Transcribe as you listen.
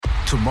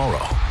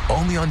Tomorrow,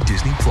 only on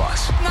Disney+.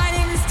 My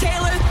name is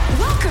Taylor.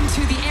 Welcome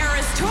to the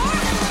Eras Tour.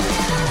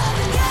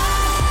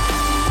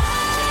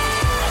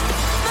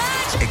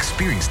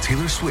 Experience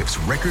Taylor Swift's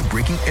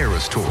record-breaking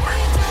Eras Tour.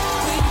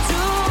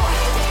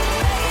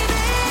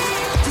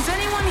 Does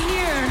anyone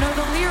here know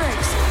the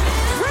lyrics?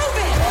 Prove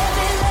it!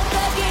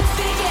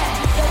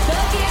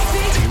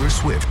 Taylor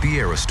Swift, the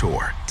Eras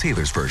Tour,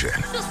 Taylor's version.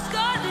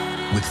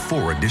 With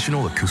 4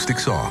 additional acoustic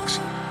songs.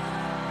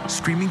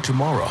 Streaming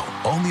tomorrow,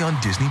 only on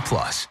Disney+.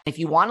 If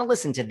you want to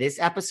listen to this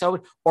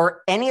episode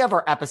or any of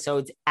our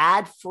episodes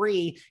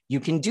ad-free, you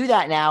can do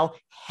that now.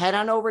 Head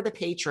on over to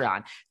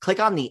Patreon. Click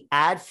on the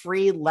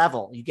ad-free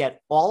level. You get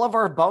all of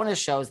our bonus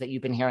shows that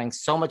you've been hearing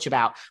so much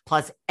about.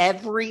 Plus,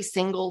 every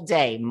single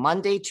day,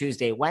 Monday,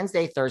 Tuesday,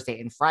 Wednesday, Thursday,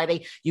 and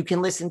Friday, you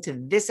can listen to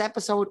this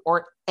episode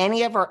or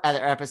any of our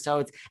other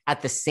episodes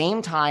at the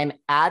same time,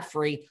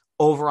 ad-free,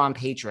 over on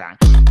Patreon.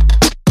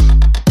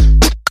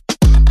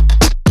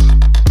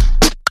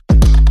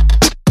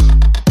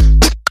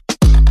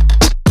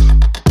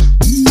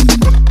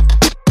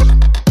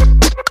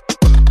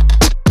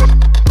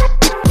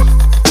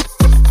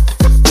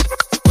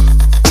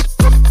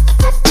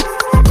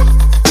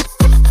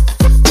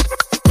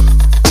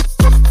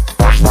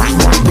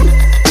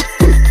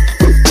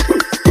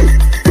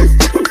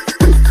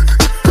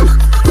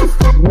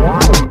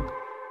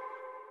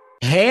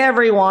 Hey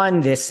everyone,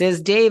 this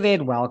is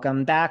David.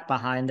 Welcome back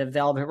behind the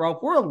velvet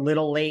rope. We're a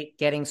little late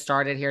getting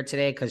started here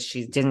today because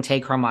she didn't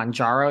take her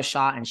Manjaro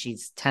shot and she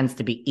tends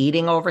to be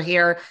eating over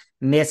here.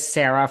 Miss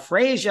Sarah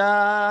Frazier.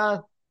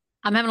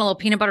 I'm having a little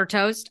peanut butter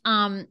toast.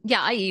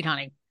 Yeah, I eat,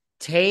 honey.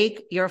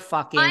 Take your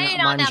fucking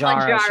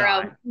Manjaro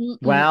shot.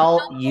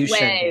 Well, no you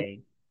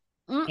way.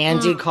 should be.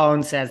 Andy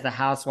Cohen says the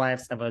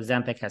Housewives of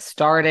Ozempic has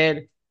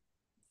started.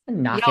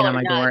 Knocking on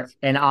my door,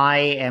 and I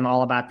am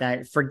all about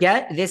that.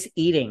 Forget this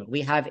eating.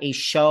 We have a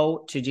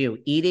show to do.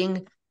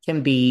 Eating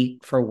can be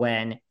for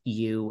when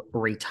you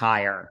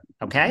retire.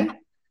 Okay.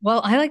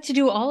 Well, I like to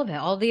do all of it,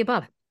 all of the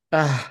above.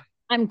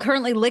 I'm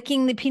currently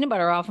licking the peanut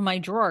butter off of my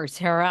drawers,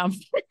 Sarah.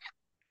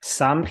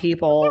 Some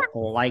people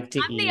like to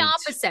eat. I'm the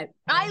opposite.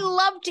 I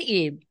love to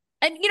eat.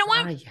 And you know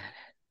what? I get it.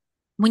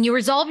 When you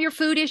resolve your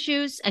food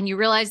issues and you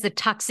realize the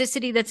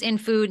toxicity that's in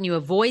food and you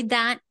avoid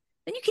that,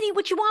 then you can eat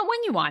what you want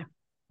when you want.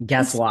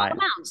 Guess what?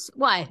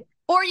 Why?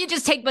 Or you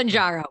just take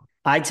Manjaro.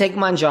 I take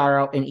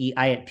Manjaro and eat.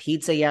 I had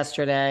pizza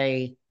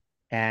yesterday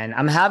and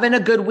I'm having a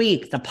good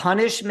week. The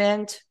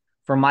punishment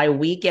for my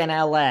week in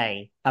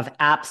LA of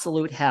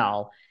absolute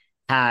hell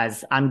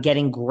I'm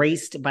getting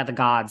graced by the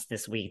gods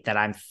this week that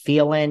I'm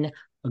feeling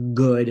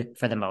good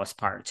for the most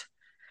part.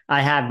 I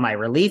have my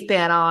relief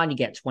band on. You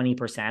get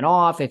 20%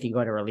 off if you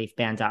go to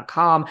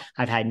reliefband.com.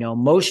 I've had no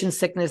motion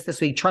sickness this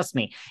week. Trust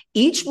me,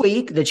 each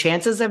week, the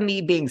chances of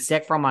me being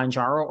sick from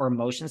Manjaro or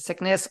motion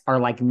sickness are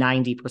like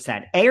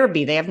 90%. A or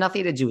B, they have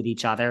nothing to do with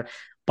each other,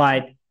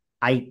 but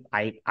I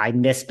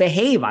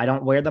misbehave. I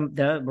don't wear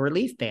the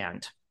relief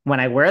band.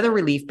 When I wear the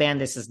relief band,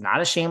 this is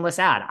not a shameless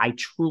ad. I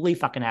truly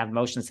fucking have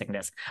motion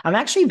sickness. I'm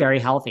actually very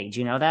healthy.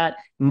 Do you know that?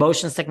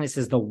 Motion sickness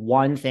is the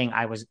one thing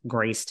I was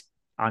graced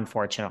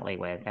unfortunately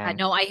with. I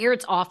know. I hear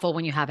it's awful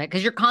when you have it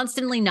because you're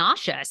constantly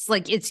nauseous.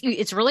 Like it's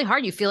really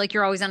hard. You feel like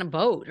you're always on a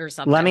boat or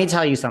something. Let me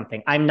tell you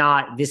something.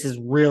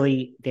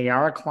 They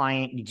are a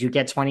client. You do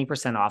get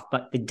 20% off,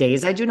 but the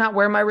days I do not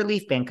wear my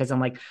relief band because I'm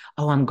like,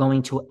 oh, I'm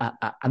going to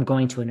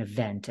an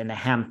event in the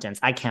Hamptons.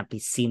 I can't be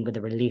seen with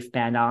the relief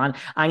band on.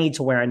 I need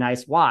to wear a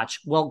nice watch.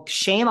 Well,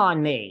 shame on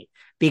me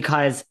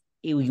because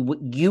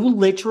you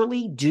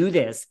literally do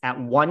this at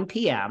 1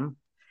 p.m.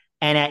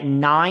 and at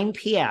 9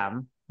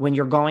 p.m. when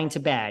you're going to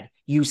bed,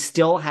 you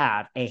still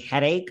have a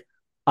headache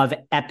of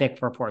epic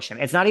proportion.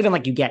 It's not even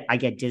like I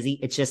get dizzy.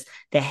 It's just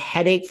the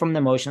headache from the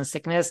motion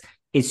sickness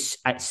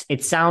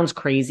it sounds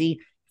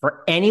crazy.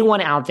 For anyone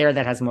out there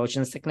that has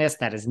motion sickness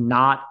that is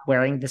not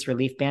wearing this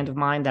relief band of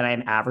mine that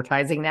I'm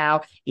advertising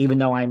now, even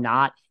though I'm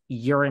not,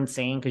 you're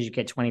insane because you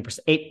get 20%.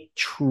 It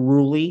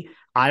truly,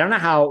 I don't know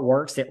how it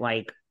works. It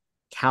like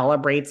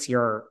calibrates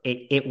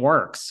it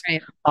works.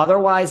 Right.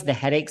 Otherwise, the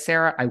headache,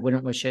 Sarah, I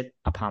wouldn't wish it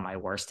upon my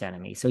worst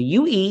enemy. So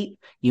you eat,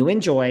 you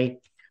enjoy.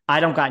 I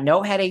don't got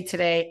no headache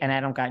today, and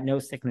I don't got no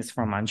sickness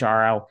from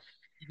Manjaro.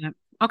 Yep.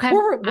 Okay.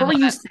 What were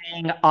you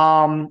saying?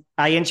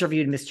 I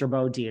interviewed Mr.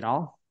 Bo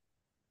Dietl.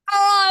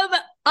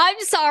 I'm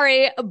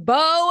sorry,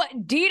 Bo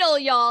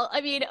Dietl, y'all. I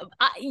mean,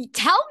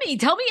 tell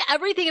me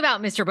everything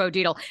about Mr. Bo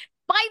Dietl.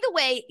 By the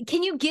way,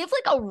 can you give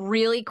like a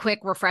really quick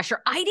refresher?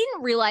 I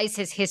didn't realize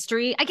his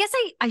history. I guess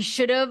I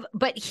should have,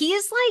 but he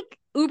is like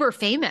uber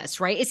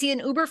famous, right? Is he an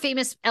uber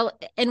famous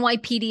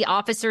NYPD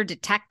officer,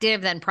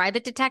 detective, then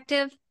private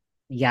detective?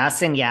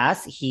 Yes, and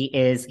yes, he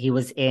is. He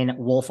was in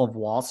Wolf of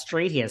Wall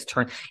Street.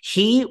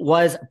 He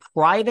was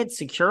private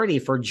security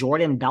for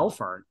Jordan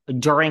Belfort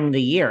during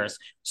the years.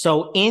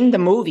 So in the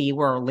movie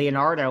where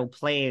Leonardo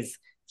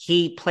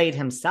he played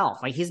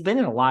himself. Like he's been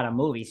in a lot of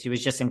movies. He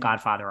was just in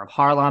Godfather of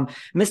Harlem.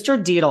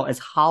 Mr. Dietl is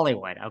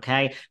Hollywood,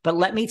 okay? But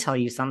let me tell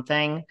you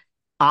something.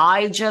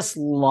 I just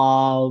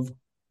love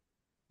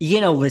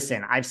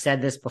Listen, I've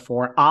said this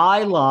before.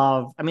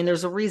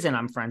 There's a reason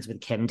I'm friends with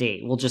Kim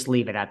D. We'll just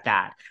leave it at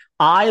that.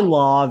 I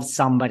love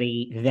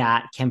somebody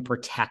that can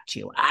protect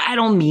you. I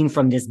don't mean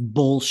from this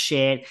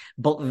bullshit,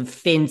 but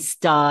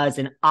finstas,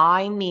 and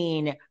I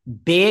mean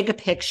big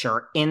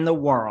picture in the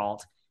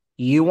world.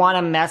 You want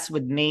to mess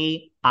with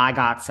me? I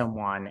got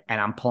someone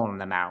and I'm pulling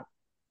them out.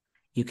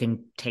 You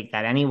can take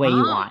that any way you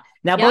want.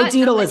 Now, Bo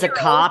Dietl is a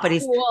cop, and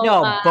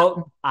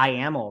I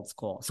am old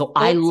school. So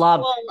I love.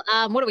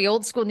 What are we,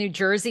 old school New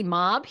Jersey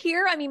mob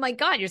here? I mean, my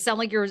God, you sound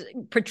like you're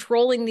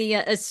patrolling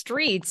the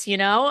streets,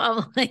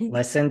 I'm like,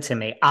 listen to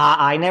me.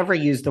 I never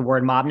use the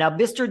word mob. Now,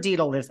 Mr.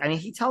 Dietl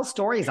he tells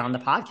stories on the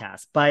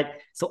podcast, but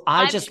so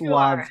I just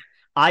love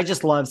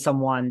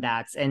someone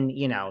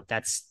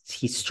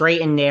he's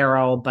straight and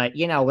narrow, but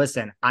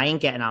listen, I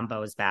ain't getting on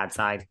Bo's bad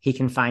side. He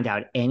can find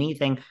out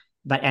anything.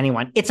 But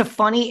anyone, it's a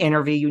funny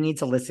interview. You need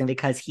to listen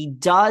because he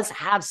does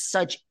have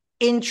such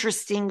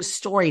interesting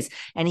stories,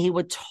 and he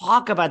would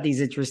talk about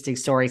these interesting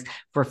stories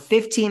for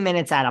 15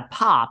 minutes at a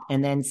pop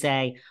and then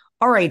say,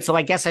 all right, so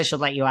I guess I should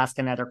let you ask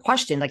another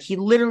question. Like he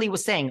literally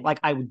was saying, like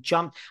I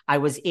think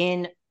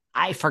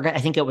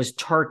it was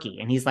Turkey.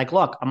 And he's like,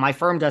 look, my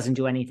firm doesn't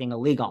do anything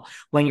illegal.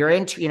 When you're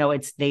into,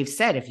 they've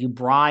said, if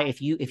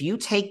you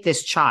take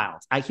this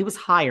child, he was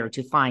hired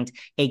to find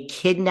a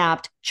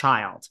kidnapped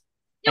child.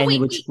 No,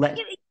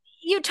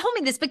 you told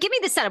me this, but give me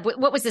the setup.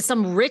 What was this?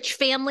 Some rich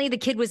family? The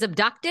kid was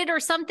abducted or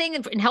something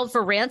and held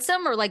for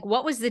ransom, or like,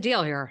 what was the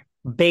deal here?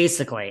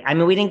 Basically,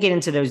 we didn't get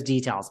into those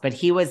details, but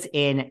he was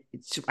in,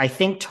 I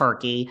think,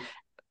 Turkey,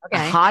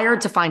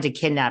 hired to find a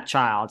kidnapped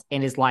child,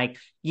 and is like,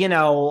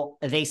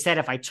 they said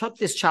if I took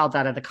this child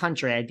out of the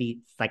country, I'd be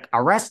like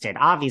arrested.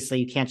 Obviously,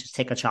 you can't just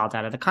take a child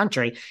out of the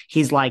country.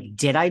 He's like,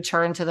 did I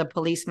turn to the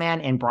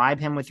policeman and bribe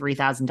him with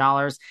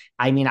 $3,000?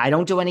 I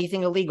don't do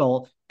anything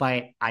illegal,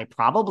 but I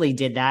probably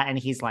did that. And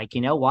he's like,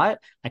 you know what?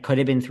 I could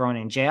have been thrown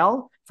in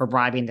jail for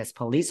bribing this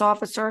police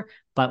officer.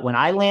 But when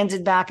I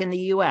landed back in the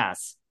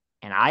US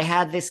and I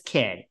had this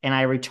kid and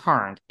I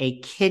returned a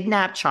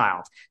kidnapped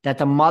child that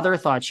the mother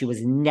thought she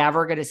was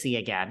never going to see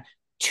again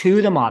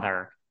to the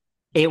mother,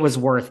 it was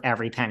worth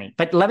every penny.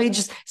 But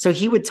so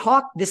he would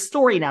talk, this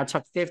story now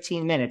took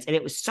 15 minutes, and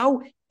it was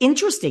so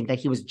interesting that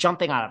he was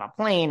jumping out of a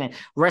plane and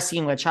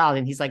rescuing a child.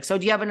 And he's like, so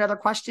do you have another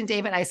question,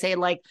 David? I say,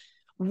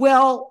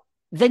 well,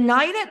 the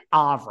night at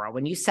Avra,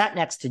 when you sat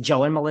next to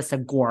Joe and Melissa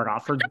Gorga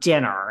for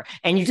dinner,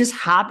 and you just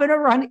happen to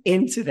run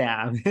into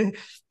them,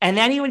 and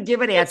then he would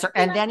give an answer,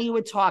 and then he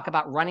would talk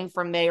about running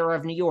for mayor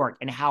of New York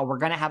and how we're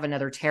going to have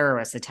another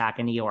terrorist attack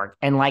in New York.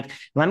 And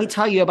let me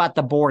tell you about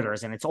the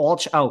borders, and it's all,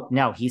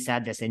 no, he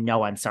said this in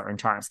no uncertain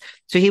terms.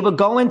 So he would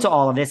go into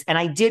all of this, and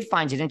I did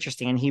find it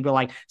interesting. And he'd be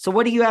like, so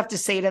what do you have to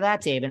say to that,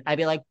 Dave? And I'd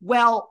be like,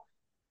 well,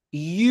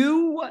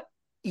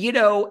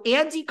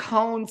 Andy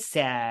Cohen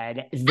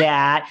said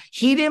that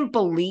he didn't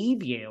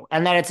believe you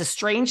and that it's a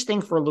strange thing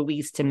for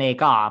Luis to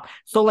make up.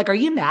 So, are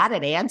you mad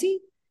at Andy?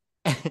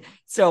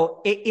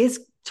 So it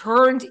is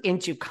turned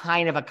into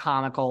kind of a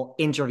comical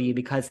interview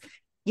because,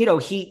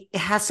 he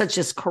has such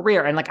this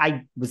career, and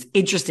I was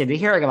interested in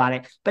hearing about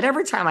it. But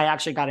every time I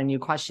actually got a new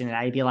question,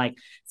 I'd be like,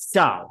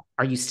 so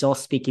are you still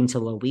speaking to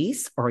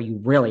Luis, or are you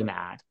really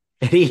mad?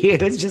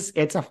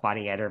 It's a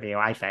funny interview,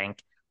 I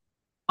think.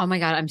 Oh my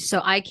God.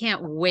 I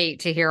can't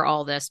wait to hear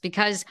all this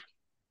because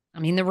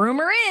the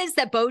rumor is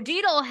that Bo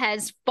Dietl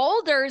has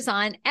folders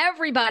on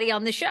everybody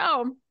on the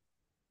show.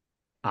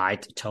 I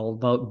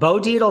told Bo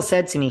Dietl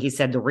said to me, he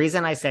said, the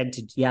reason I said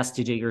yes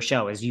to do your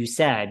show is you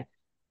said,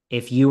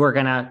 if you were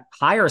going to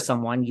hire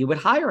someone, you would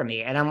hire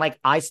me. And I'm like,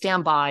 I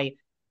stand by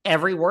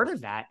every word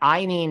of that.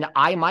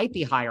 I might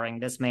be hiring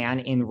this man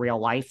in real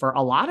life for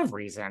a lot of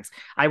reasons.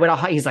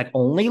 He's like,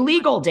 only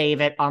legal,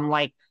 David. I'm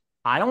like,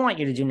 I don't want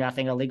you to do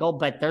nothing illegal,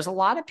 but there's a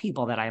lot of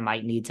people that I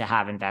might need to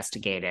have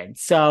investigated.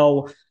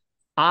 So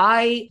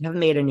I have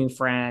made a new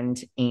friend,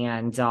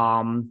 and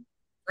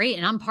great.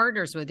 And I'm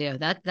partners with you.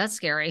 That's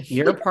scary.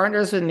 You're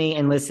partners with me.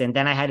 And listen,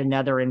 then I had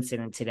another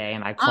incident today,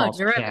 and I called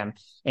Kim,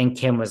 and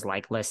Kim was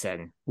like,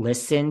 listen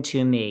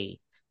to me.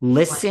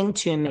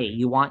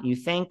 You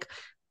think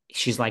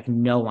she's like,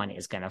 no one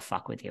is going to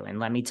fuck with you. And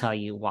let me tell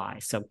you why.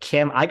 So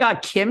I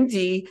got Kim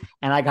D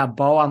and I got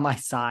Bo on my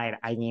side.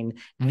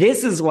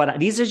 This is what I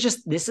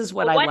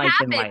like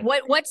in life.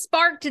 What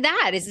sparked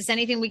that? Is this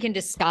anything we can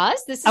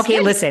discuss?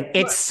 Listen,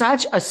 it's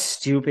such a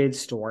stupid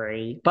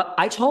story, but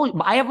I told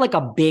you, I have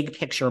a big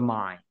picture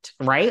mind,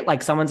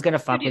 right? Someone's going to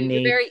fuck with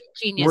me. Very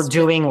genius. We're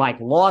doing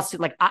lawsuit.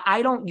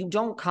 You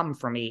don't come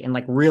for me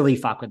and really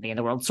fuck with me in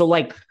the world. So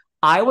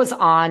I was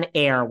on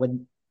air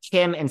with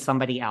Kim and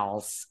somebody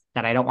else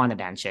that I don't want to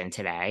mention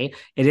today.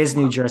 It is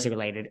New Jersey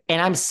related.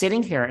 And I'm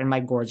sitting here in my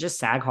gorgeous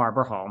Sag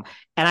Harbor home.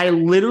 And I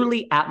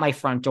literally at my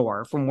front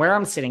door from where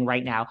I'm sitting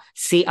right now,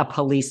 see a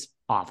police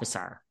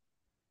officer.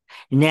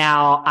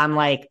 Now I'm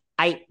like,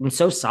 I'm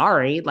so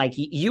sorry. Like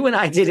you and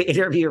I did an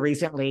interview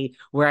recently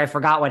where I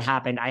forgot what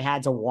happened. I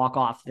had to walk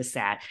off the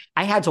set.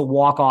 I had to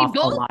walk We off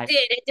both alive.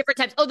 did at different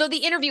times. Although the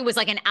interview was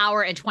like an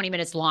hour and 20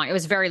 minutes long. It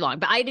was very long,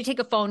 but I had to take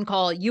a phone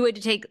call. You had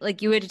to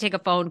take a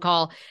phone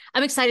call.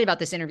 I'm excited about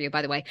this interview,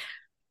 by the way.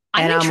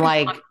 And I'm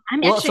like,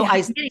 I'm well, actually so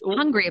I'm getting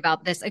hungry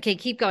about this. Okay,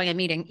 keep going. I'm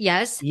eating.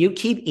 Yes. You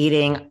keep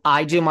eating.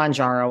 I do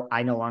Manjaro.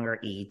 I no longer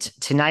eat.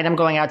 Tonight I'm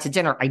going out to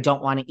dinner. I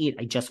don't want to eat.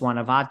 I just want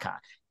a vodka.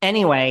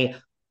 Anyway,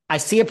 I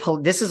see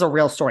this is a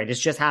real story. This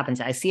just happened.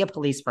 I see a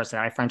police person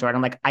at my front door and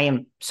I'm like, I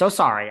am so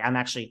sorry. I'm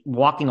actually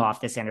walking off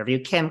this interview.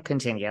 Kim,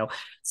 continue.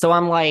 So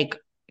I'm like,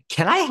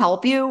 can I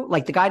help you?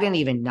 Like the guy didn't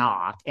even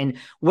knock. And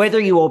whether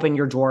you open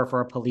your door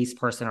for a police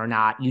person or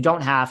not, you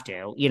don't have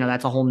to,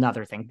 that's a whole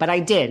nother thing. But I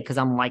did because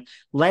I'm like,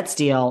 let's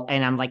deal.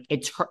 And I'm like,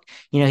 he's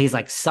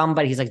like,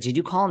 he's like, did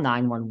you call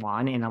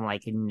 911? And I'm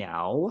like,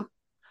 no.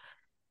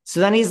 So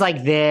then he's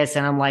like this,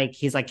 and I'm like,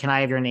 he's like, can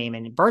I have your name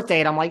and birthday?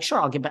 And I'm like,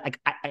 sure, I'll give it. Like,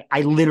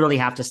 I literally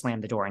have to slam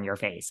the door in your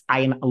face.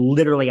 I am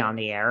literally on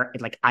the air.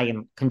 Like I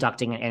am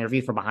conducting an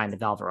interview for Behind the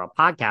Velvet Rope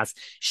podcast.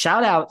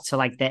 Shout out to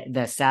like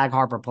the Sag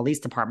Harbor Police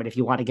Department if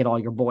you want to get all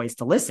your boys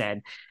to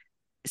listen.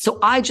 So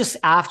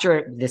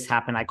after this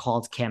happened, I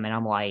called Kim and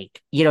I'm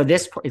like,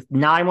 this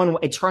 911,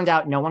 it turned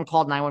out no one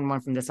called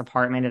 911 from this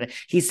apartment. And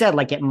he said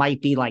like, it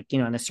might be like,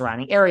 in the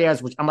surrounding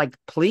areas, which I'm like,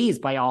 please,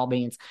 by all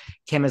means.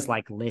 Kim is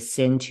like,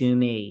 listen to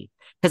me.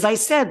 Cause I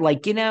said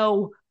like,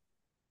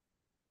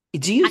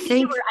 do you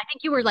think I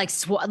think you were like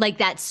like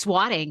that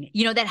swatting,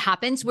 that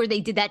happens where they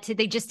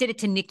just did it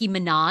to Nicki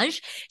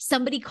Minaj.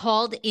 Somebody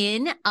called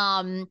in,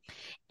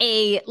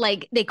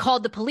 they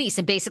called the police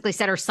and basically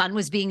said her son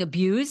was being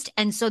abused.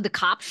 And so the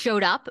cops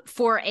showed up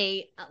for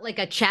a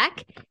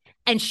check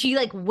and she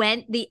like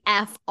went the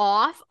F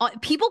off.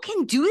 People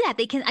can do that.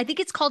 I think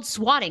it's called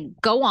swatting.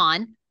 Go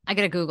on. I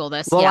got to Google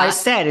this. Well, yeah. I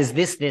said, is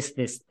this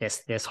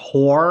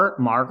whore,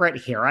 Margaret?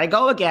 Here I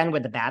go again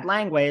with the bad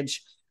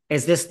language.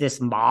 Is this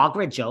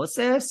Margaret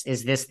Josephs?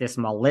 Is this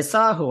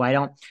Melissa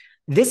who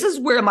this is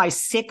where my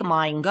sick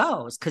mind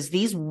goes because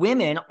these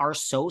women are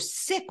so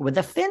sick with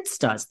the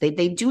finstas.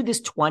 They do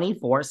this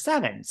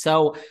 24/7.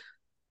 So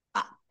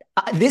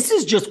this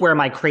is just where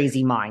my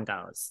crazy mind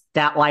goes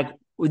that like,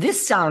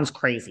 this sounds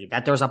crazy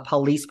that there's a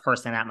police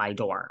person at my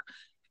door.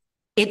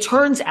 It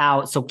turns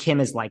out, so Kim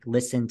is like,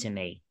 listen to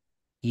me.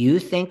 You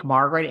think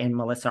Margaret and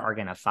Melissa are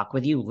going to fuck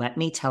with you? Let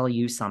me tell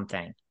you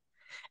something.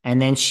 And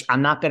then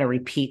I'm not going to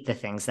repeat the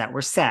things that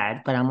were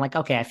said, but I'm like,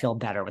 okay, I feel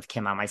better with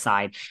Kim on my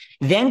side.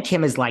 Then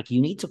Kim is like,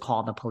 you need to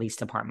call the police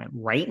department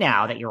right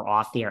now that you're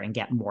off the air and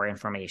get more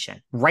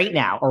information right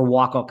now or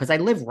walk up. Cause I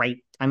live right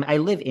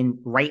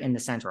in the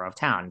center of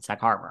town in Sag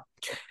Harbor.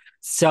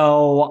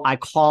 So I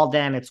called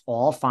them. It's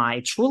all fine.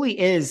 It truly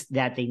is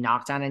that they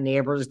knocked on a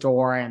neighbor's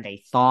door and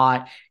they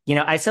thought,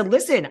 I said,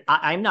 listen,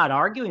 I'm not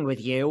arguing with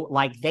you.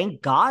 Like,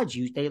 thank God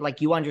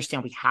you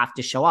understand we have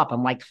to show up.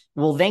 I'm like,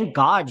 well, thank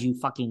God you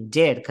fucking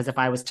did. Because if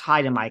I was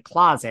tied in my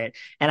closet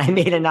and I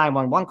made a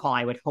 911 call,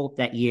 I would hope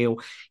that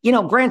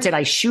granted,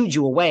 I shooed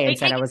you away and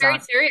said I was very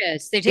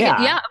serious. They take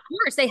it. Yeah, of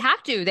course. They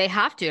have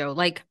to.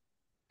 Like,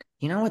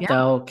 you know what,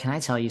 though? Can I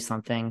tell you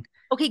something?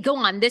 Okay, go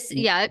on.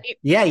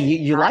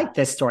 You like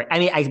this story. I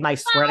mean, I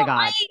swear to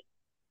God.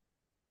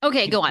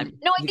 Okay, go on.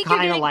 No, I think you're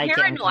getting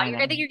paranoid.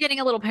 I think you're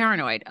getting a little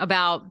paranoid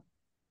about.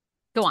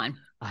 Go on.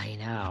 I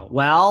know.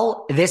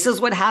 Well, this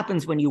is what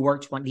happens when you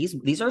work 20.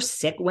 These are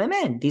sick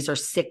women. These are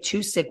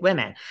two sick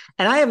women,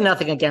 and I have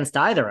nothing against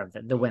either of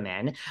the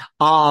women.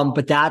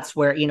 But that's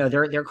where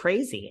they're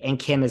crazy. And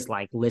Kim is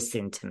like,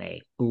 listen to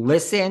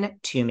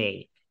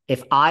me.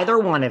 If either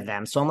one of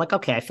them, so I'm like,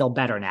 okay, I feel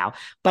better now,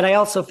 but I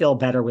also feel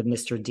better with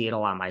Mr.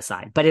 Dietl on my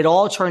side. But it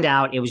all turned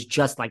out, it was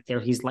just like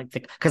he's like,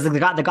 because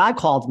the guy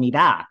called me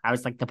back. I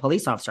was like, the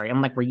police officer. I'm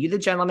like, were you the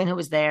gentleman who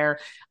was there?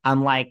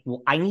 I'm like,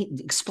 well,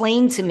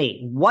 explain to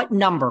me what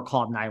number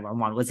called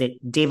 911. Was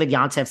it David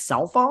Yontev's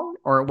cell phone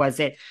or was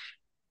it?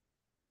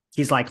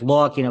 He's like,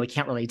 look, we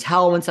can't really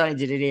tell when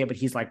somebody did it, but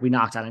he's like, we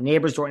knocked on a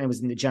neighbor's door and it was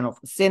in the general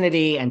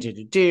vicinity and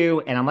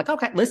And I'm like,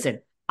 okay, listen.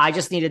 I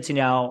just needed to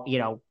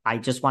know, I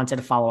just wanted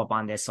to follow up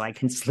on this so I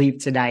can sleep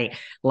tonight,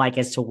 like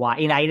as to why.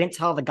 I didn't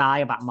tell the guy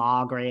about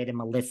Margaret and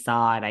Melissa,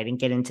 and I didn't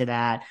get into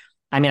that.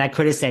 I mean, I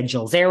could have said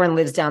Jill Zarin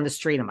lives down the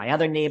street and my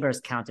other neighbor is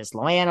Countess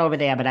Loanne over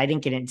there, but I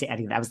didn't get into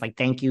any of that. I was like,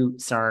 thank you,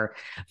 sir.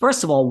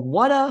 First of all,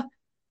 I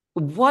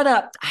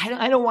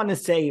don't want to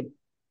say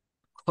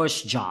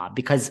push job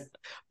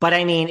but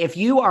I mean, if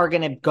you are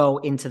going to go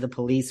into the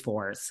police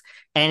force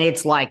and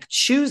it's like,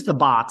 choose the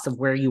box of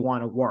where you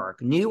want to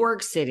work, New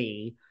York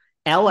City,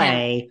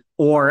 LA,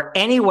 or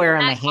anywhere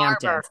in the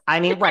Hamptons. I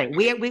mean, right.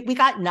 We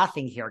got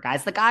nothing here,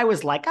 guys. The guy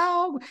was like,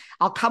 oh,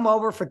 I'll come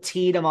over for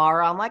tea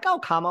tomorrow. I'm like, oh,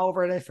 come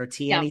over for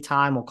tea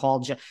anytime. We'll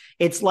call you.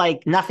 It's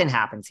like nothing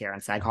happens here in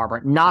Sag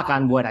Harbor. Knock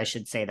on wood, I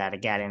should say that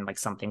again, and like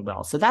something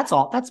will. So that's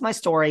all. That's my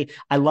story.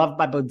 I love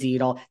my Bo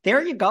Dietl.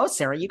 There you go,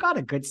 Sarah. You got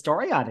a good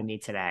story out of me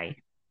today.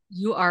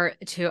 You are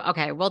too.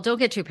 Okay. Well, don't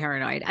get too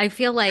paranoid. I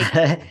feel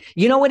like.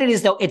 You know what it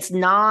is, though? It's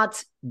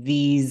not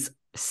these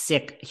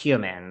sick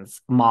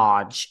humans,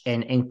 Maj,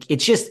 and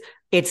it's just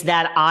It's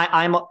that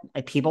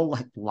people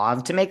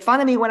love to make fun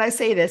of me when I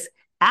say this.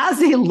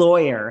 As a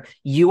lawyer,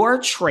 you are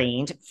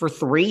trained for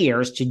 3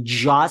 years to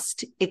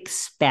just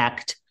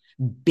expect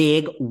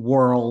big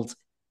world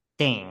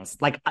things.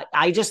 Like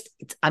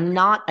I'm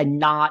not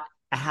a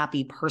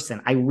happy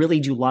person. I really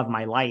do love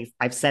my life.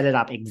 I've set it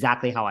up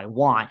exactly how I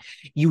want.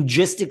 You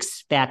just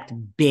expect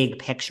big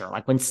picture.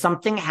 Like when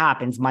something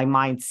happens, my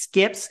mind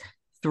skips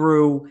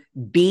through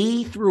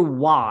B through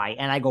Y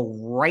and I go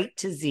right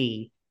to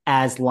Z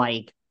as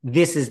like,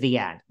 this is the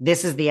end.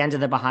 This is the end of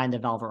the Behind the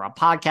Velvet Rope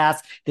podcast.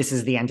 This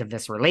is the end of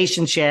this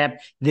relationship.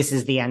 This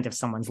is the end of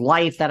someone's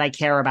life that I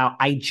care about.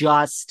 I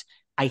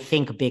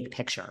think big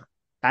picture.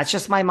 That's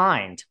just my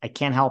mind. I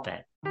can't help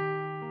it.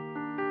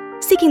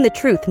 Seeking the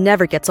truth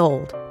never gets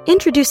old.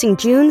 Introducing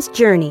June's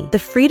Journey, the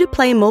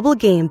free-to-play mobile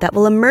game that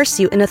will immerse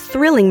you in a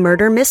thrilling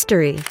murder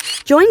mystery.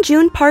 Join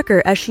June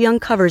Parker as she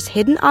uncovers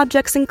hidden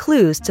objects and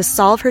clues to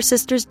solve her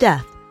sister's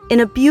death in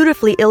a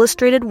beautifully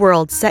illustrated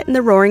world set in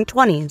the Roaring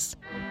 '20s.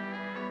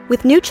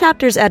 With new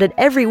chapters added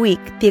every week,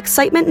 the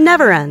excitement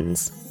never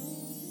ends.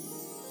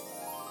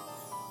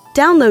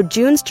 Download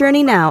June's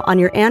Journey now on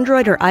your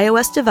Android or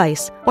iOS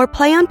device or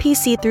play on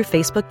PC through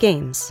Facebook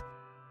Games.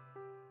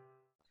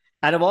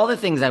 Out of all the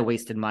things I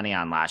wasted money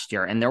on last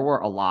year, and there were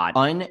a lot,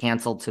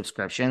 uncanceled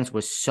subscriptions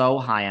was so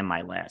high on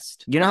my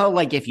list. You know how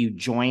like if you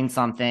join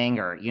something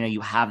or, you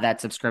have that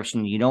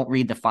subscription, you don't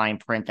read the fine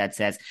print that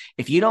says,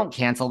 if you don't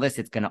cancel this,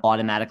 it's going to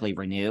automatically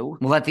renew.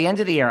 Well, at the end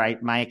of the year,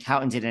 my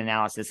accountant did an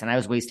analysis and I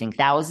was wasting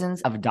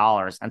thousands of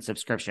dollars on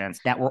subscriptions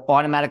that were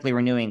automatically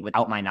renewing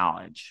without my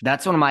knowledge.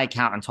 That's when my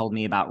accountant told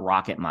me about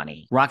Rocket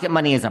Money. Rocket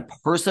Money is a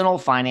personal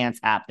finance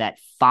app that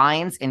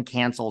finds and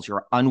cancels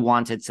your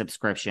unwanted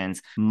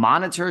subscriptions,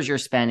 monitors your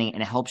spending,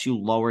 and it helps you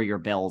lower your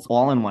bills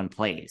all in one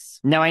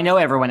place. Now, I know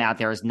everyone out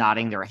there is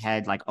nodding their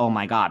head like, oh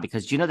my God,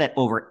 because do you know that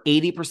over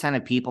 80%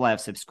 of people have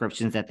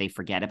subscriptions that they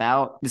forget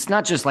about? It's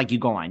not just like you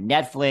go on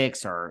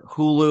Netflix or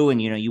Hulu and,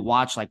 you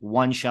watch like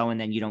one show and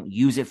then you don't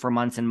use it for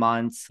months and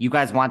months. You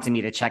guys wanted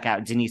me to check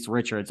out Denise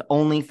Richards'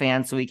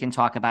 OnlyFans so we can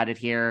talk about it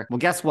here. Well,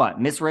 guess what?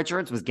 Miss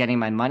Richards was getting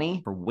my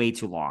money for way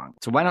too long.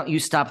 So why don't you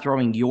stop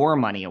throwing your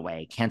money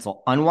away?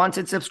 Cancel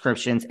unwanted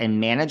subscriptions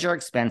and manage your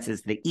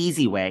expenses the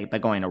easy way by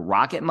going to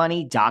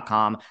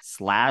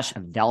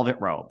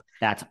rocketmoney.com/velvetrope.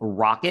 That's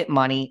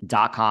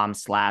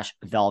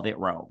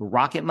rocketmoney.com/velvetrope.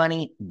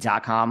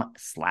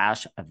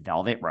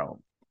 rocketmoney.com/velvetrope.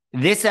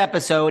 This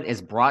episode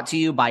is brought to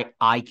you by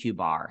IQ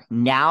Bar.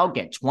 Now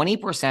get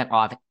 20%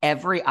 off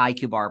every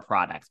IQ Bar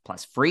product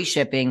plus free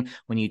shipping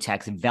when you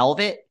text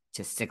Velvet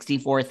to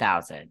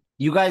 64,000.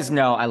 You guys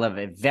know I live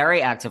a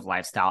very active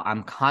lifestyle.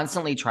 I'm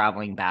constantly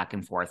traveling back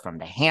and forth from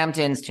the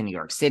Hamptons to New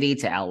York City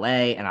to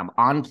LA, and I'm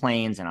on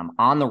planes and I'm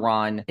on the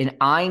run. And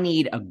I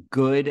need a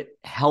good,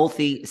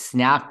 healthy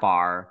snack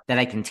bar that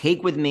I can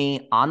take with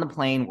me on the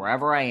plane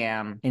wherever I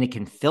am, and it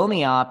can fill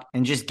me up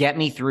and just get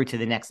me through to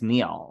the next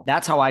meal.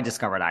 That's how I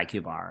discovered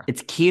IQ Bar.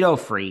 It's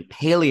keto-free,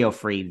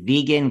 paleo-free,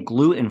 vegan,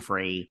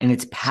 gluten-free, and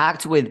it's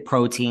packed with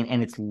protein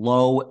and it's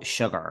low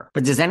sugar.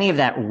 But does any of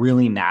that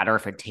really matter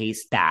if it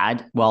tastes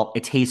bad? Well,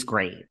 it tastes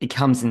great. It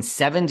comes in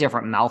 7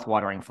 different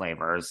mouth-watering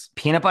flavors.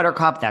 Peanut butter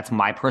cup, that's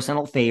my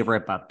personal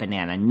favorite, but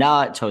banana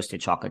nut, toasted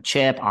chocolate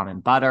chip,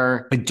 almond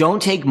butter. But don't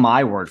take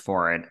my word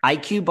for it.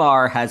 IQ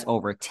Bar has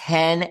over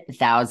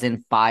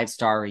 10,000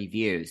 5-star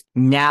reviews.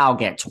 Now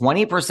get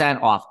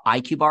 20% off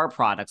IQ Bar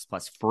products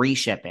plus free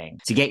shipping.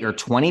 To get your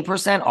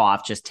 20%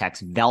 off, just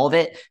text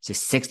VELVET to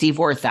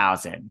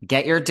 64,000.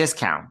 Get your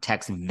discount.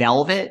 Text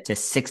VELVET to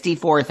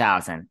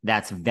 64,000.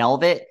 That's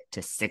VELVET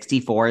to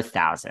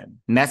 64,000.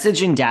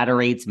 Message and data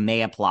rates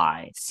may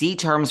apply. See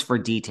terms for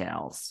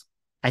details.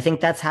 I think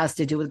that has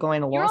to do with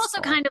going to law school. You're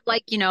also kind of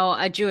like,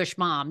 a Jewish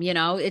mom,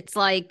 it's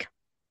like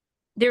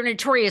they're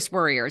notorious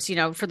worriers,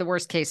 for the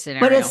worst case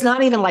scenario. But it's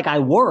not even like I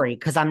worry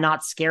because I'm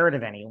not scared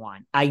of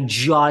anyone. I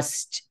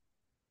just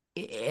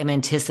am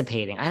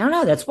anticipating. I don't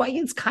know. That's why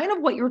it's kind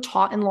of what you're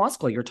taught in law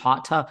school. You're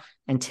taught to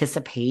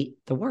anticipate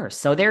the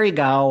worst. So there you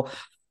go.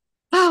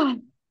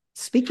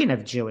 Speaking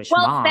of Jewish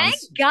moms. Thank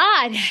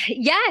God.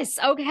 Yes.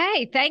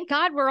 Okay. Thank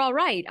God we're all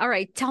right. All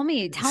right. Tell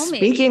me.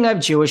 Speaking of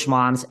Jewish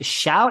moms,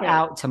 shout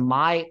out to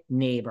my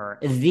neighbor,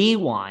 the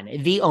one,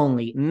 the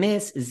only,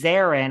 Miss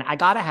Zarin. I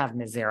got to have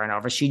Miss Zarin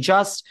over. She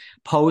just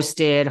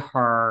posted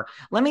her.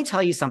 Let me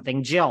tell you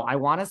something, Jill. I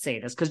want to say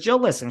this because Jill,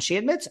 listen, she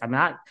admits I'm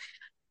not.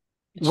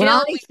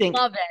 Jill, we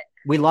love it.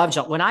 We love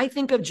Jill. When I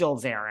think of Jill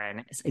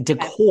Zarin,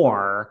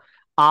 decor,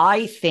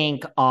 I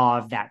think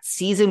of that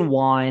season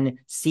 1,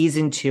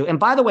 season 2. And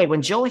by the way,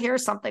 when Jill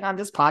hears something on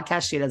this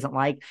podcast she doesn't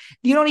like,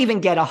 you don't even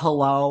get a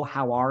hello,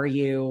 how are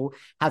you?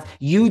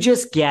 You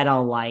just get a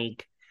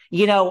like,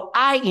 what's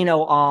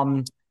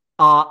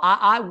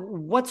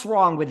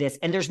wrong with this?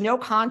 And there's no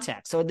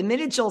context. So the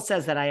minute Jill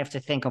says that, I have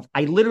to think of,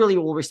 I literally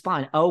will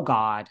respond, oh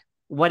God,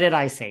 What did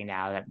I say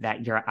now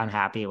that you're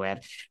unhappy with?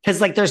 Because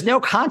like there's no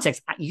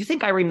context. You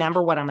think I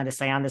remember what I'm going to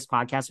say on this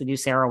podcast with you,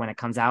 Sarah, when it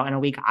comes out in a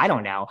week? I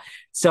don't know.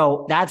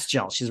 So that's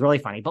Jill. She's really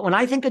funny. But when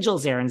I think of Jill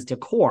Zarin's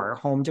decor,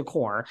 home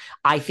decor,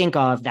 I think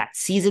of that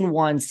season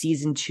 1,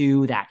 season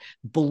 2, that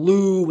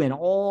blue and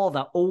all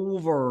the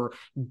over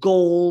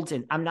gold.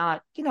 And I'm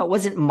not, it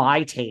wasn't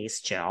my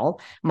taste,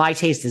 Jill. My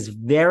taste is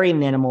very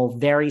minimal,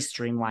 very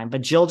streamlined.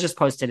 But Jill just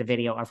posted a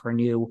video of her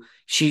new,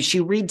 she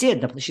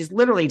redid she's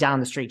literally down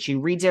the street. She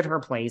redid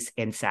her place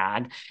in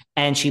SAG,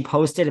 and she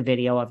posted a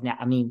video of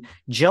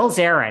Jill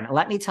Zarin.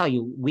 Let me tell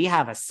you, we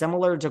have a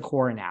similar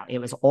decor now. It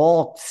was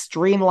all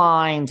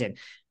streamlined, and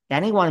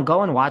anyone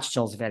go and watch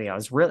Jill's video.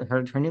 It's really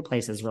her new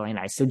place is really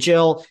nice. So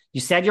Jill, you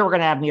said you were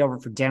going to have me over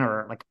for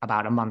dinner like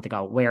about a month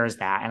ago. Where is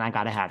that? And I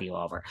got to have you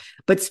over.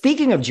 But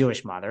speaking of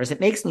Jewish mothers, it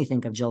makes me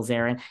think of Jill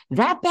Zarin.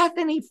 That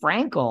Bethenny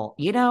Frankel,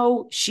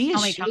 she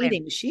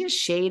is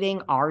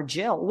shading our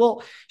Jill.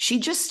 Well,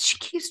 she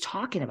keeps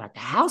talking about the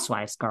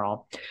housewives,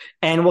 girl.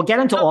 And we'll get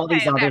into all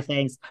these other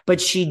things. But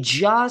she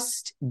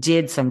just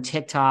did some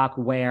TikTok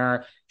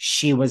where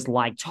she was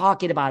like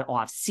talking about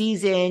off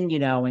season,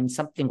 and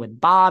something with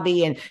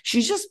Bobby, and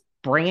she's just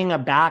bringing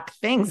back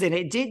things. And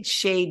it did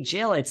shade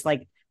Jill. It's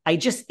like,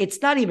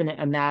 it's not even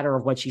a matter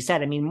of what she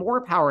said. I mean,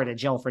 more power to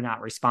Jill for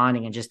not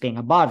responding and just being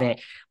above it.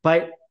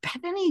 But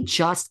Bethenny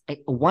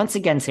once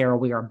again, Sarah,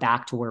 we are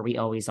back to where we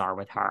always are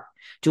with her.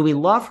 Do we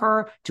love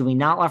her? Do we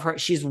not love her?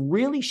 She's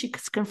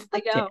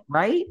conflicted,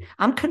 right?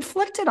 I'm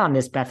conflicted on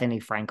this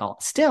Bethenny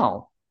Frankel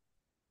still.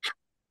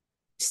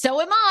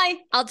 So am I.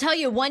 I'll tell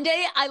you, one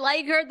day I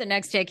like her, the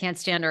next day I can't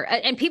stand her.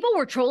 And people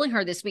were trolling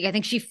her this week. I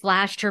think she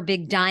flashed her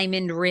big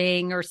diamond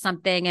ring or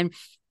something, and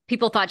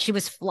people thought she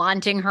was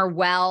flaunting her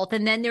wealth.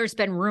 And then there's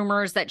been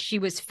rumors that she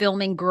was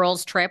filming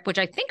Girls Trip, which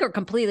I think are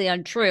completely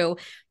untrue,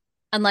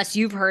 unless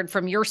you've heard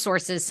from your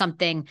sources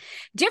something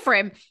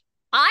different.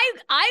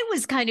 I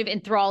was kind of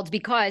enthralled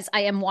because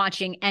I am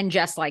watching And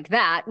Just Like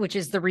That, which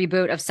is the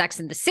reboot of Sex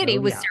and the City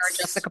with Sarah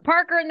Jessica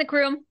Parker and the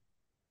crew.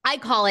 I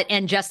call it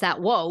And Just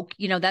That Woke.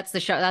 That's the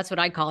show. That's what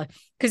I call it.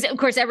 Because, of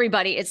course,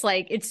 everybody, it's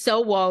like, it's so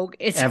woke.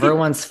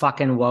 Everyone's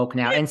fucking woke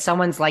now. And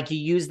someone's like, you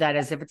use that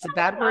as if it's a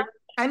bad word.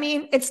 I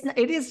mean,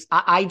 it is.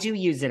 I do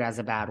use it as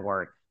a bad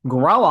word.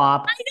 Grow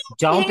up.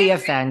 Don't be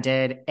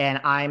offended. And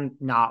I'm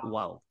not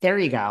woke. There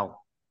you go.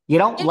 You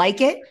don't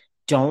like it?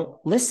 Don't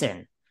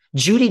listen.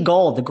 Judy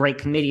Gold, the great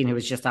comedian who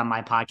was just on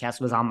my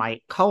podcast, was on my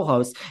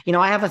co-host.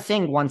 I have a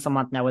thing once a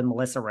month now with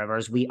Melissa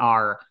Rivers. We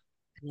are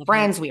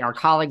friends, we are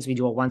colleagues, we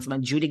do it once a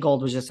month. Judy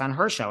Gold was just on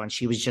her show, and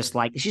she was just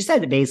like, she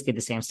said basically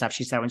the same stuff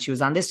she said when she was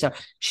on this show.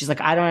 She's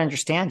like, I don't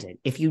understand it.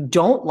 If you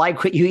don't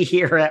like what you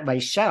hear at my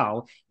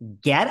show,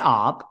 get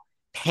up,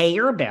 pay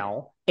your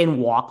bill, and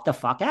walk the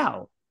fuck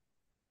out.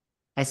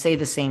 I say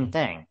the same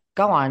thing.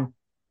 Go on.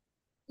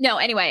 No,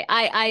 anyway,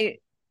 I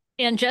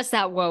And Just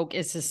That Woke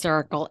is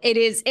hysterical. It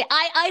is.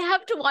 I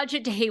have to watch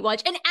it to hate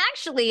watch. And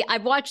actually,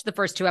 I've watched the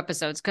first 2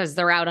 episodes because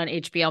they're out on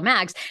HBO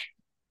Max.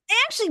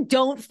 I actually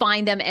don't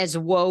find them as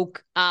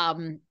woke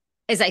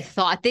as I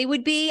thought they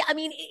would be. I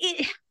mean,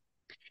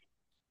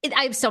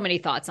 I have so many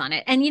thoughts on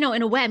it. And,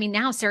 in a way,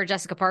 now Sarah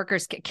Jessica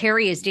Parker's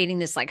Carrie is dating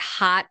this like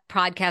hot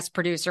podcast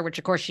producer, which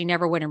of course she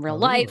never would in real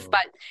life,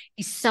 but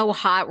he's so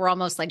hot. We're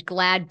almost like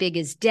glad Big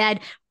is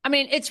dead.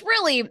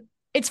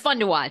 It's fun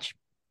to watch.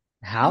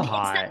 How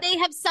hot? They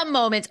have some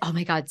moments. Oh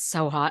my God,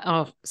 so hot.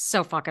 Oh,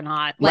 so fucking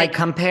hot. Like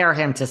compare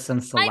him to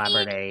some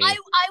celebrity. I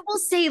will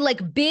say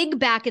like Big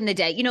back in the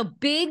day,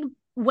 Big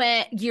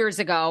years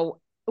ago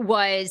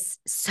was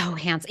so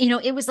handsome.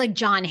 It was like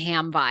John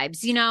Hamm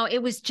vibes.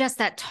 It was just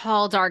that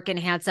tall, dark, and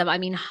handsome.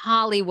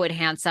 Hollywood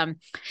handsome.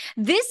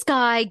 This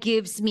guy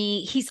gives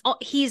me, he's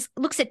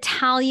looks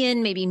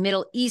Italian, maybe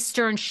Middle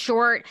Eastern,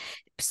 short,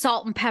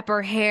 salt and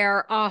pepper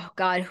hair. Oh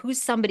God,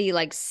 who's somebody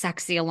like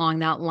sexy along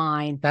that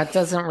line? That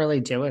doesn't really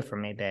do it for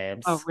me,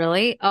 babes. Oh,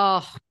 really?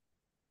 Oh,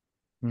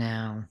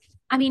 no.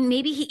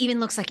 Maybe he even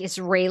looks like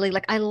Israeli.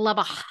 Like, I love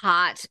a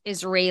hot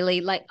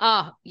Israeli,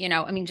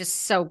 just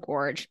so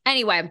gorge.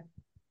 Anyway,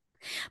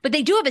 but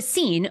they do have a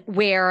scene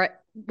where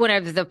one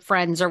of the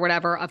friends or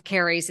whatever of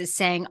Carrie's is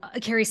saying,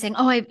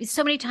 oh,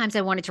 so many times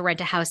I wanted to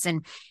rent a house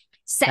in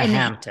the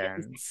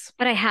Hamptons,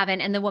 but I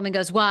haven't. And the woman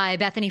goes, why?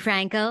 Bethenny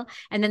Frankel?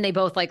 And then they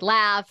both like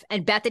laugh.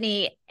 And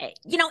Bethenny, and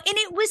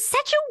it was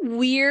such a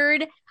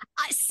weird,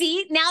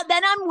 see, now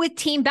then I'm with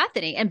Team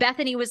Bethenny. And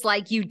Bethenny was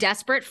like, you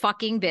desperate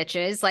fucking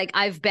bitches. Like,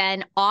 I've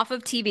been off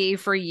of TV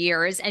for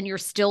years and you're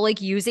still like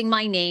using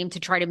my name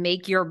to try to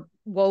make your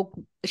woke,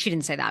 she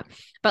didn't say that,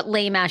 but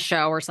lame ass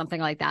show or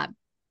something like that.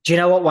 Do you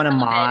know what one of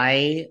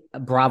my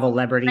Bravo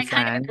celebrity friends?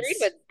 I kind of agreed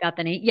with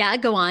Bethenny. Yeah,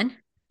 go on.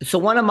 So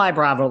one of my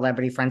Bravo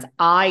celebrity friends,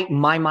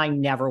 my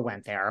mind never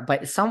went there,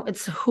 but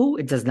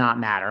it does not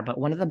matter. But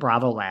one of the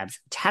Bravo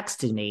labs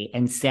texted me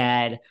and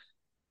said,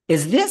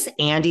 is this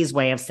Andy's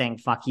way of saying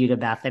fuck you to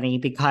Bethenny?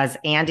 Because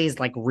Andy's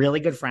like really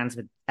good friends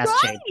with SJP.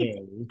 Right.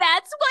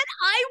 That's what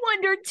I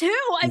wondered too.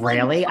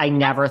 Really? I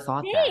never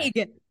thought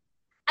that.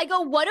 I go,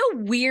 what a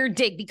weird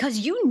dig, because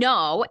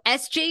SJP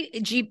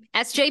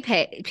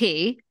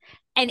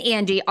and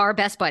Andy are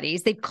best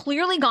buddies. They've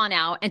clearly gone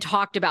out and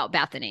talked about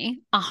Bethenny.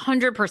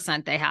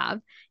 100% they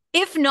have.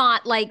 If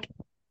not, like,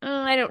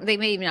 they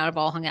may even not have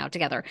all hung out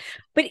together.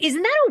 But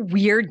isn't that a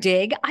weird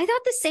dig? I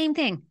thought the same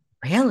thing.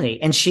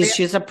 Really? And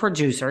she's a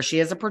producer. She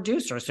is a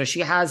producer. So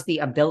she has the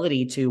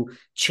ability to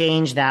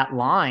change that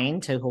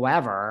line to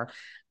whoever.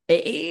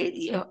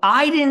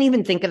 I didn't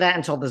even think of that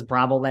until this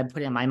Bravo Lab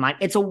put it in my mind.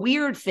 It's a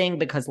weird thing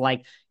because,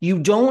 like, you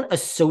don't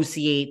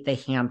associate the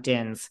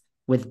Hamptons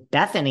with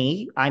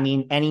Bethenny, I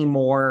mean, any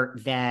more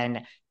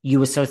than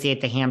you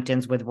associate the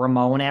Hamptons with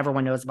Ramona.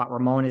 Everyone knows about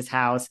Ramona's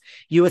house.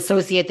 You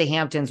associate the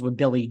Hamptons with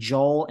Billy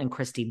Joel and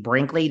Christy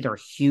Brinkley. They're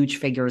huge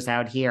figures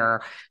out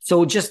here.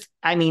 So just,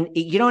 I mean,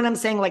 you know what I'm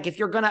saying? Like, if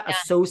you're going to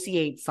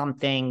associate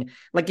something,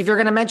 like if you're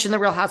going to mention the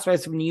Real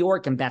Housewives of New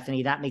York and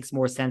Bethenny, that makes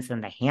more sense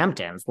than the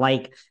Hamptons.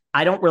 Like,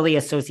 I don't really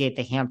associate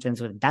the Hamptons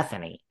with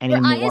Bethenny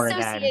anymore. I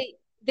associate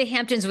the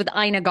Hamptons with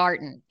Ina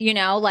Garten, you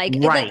know, like,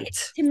 right. Like,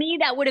 to me,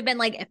 that would have been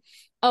like,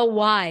 oh,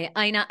 why?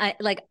 Ina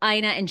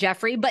and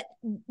Jeffrey. But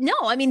no,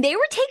 I mean, they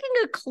were taking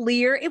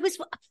it was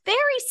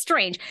very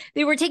strange.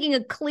 They were taking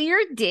a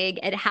clear dig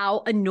at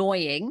how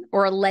annoying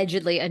or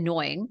allegedly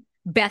annoying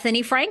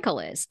Bethenny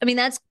Frankel is. I mean,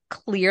 that's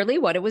clearly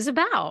what it was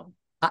about.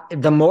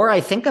 The more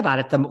I think about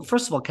it,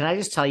 first of all, can I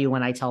just tell you,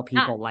 when I tell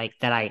people like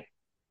that I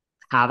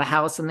have a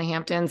house in the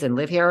Hamptons and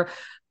live here,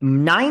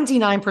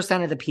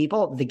 99% of the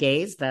people, the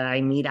gays that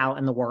I meet out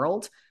in the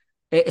world,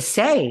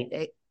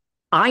 say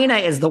Ina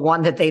is the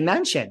one that they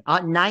mention.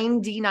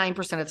 99%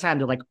 of the time,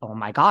 they're like, "Oh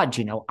my God,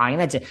 you know,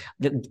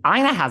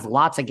 Ina has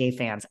lots of gay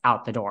fans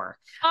out the door."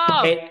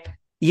 Oh,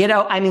 you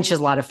know, I mean, she has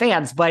a lot of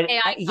fans, but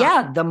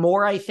the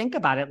more I think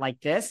about it like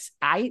this,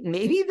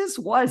 maybe this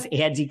was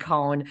Andy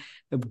Cohen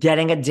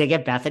getting a dig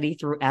at Bethenny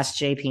through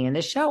SJP in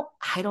the show.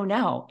 I don't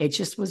know. It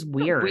just was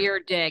weird.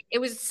 Weird dig. It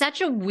was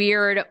such a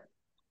weird.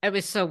 It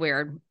was so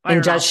weird.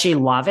 And does she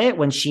love it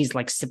when she's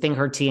like sipping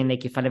her tea and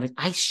making fun of it?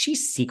 She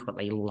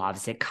secretly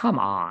loves it. Come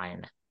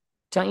on.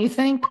 Don't you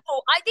think?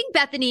 Oh, I think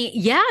Bethenny.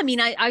 Yeah. I mean,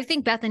 I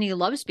think Bethenny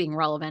loves being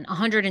relevant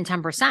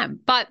 110%.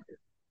 But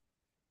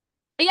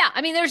yeah,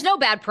 I mean, there's no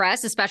bad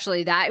press,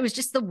 especially that. It was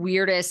just the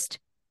weirdest.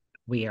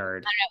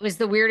 Weird. It was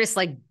the weirdest,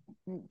 like,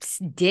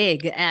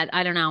 dig at,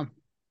 I don't know.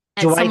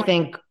 I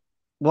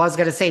was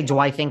going to say, do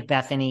I think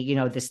Bethenny, you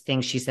know, this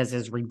thing she says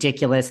is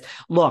ridiculous?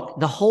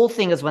 Look, the whole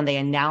thing is when they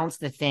announced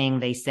the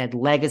thing, they said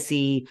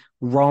Legacy,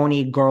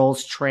 Roni,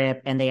 girls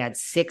trip, and they had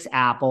 6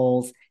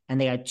 apples, and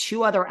they had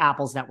 2 other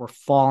apples that were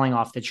falling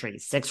off the tree.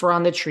 6 were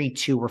on the tree,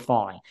 2 were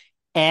falling.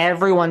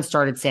 Everyone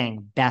started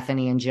saying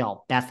Bethenny and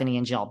Jill, Bethenny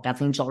and Jill,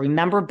 Bethenny and Jill.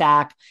 Remember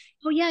back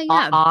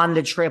on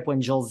the trip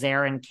when Jill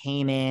Zarin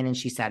came in and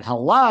she said,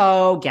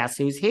 "Hello, guess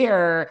who's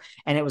here?"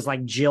 And it was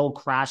like Jill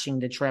crashing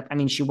the trip. I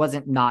mean, she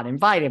wasn't not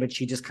invited, but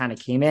she just kind of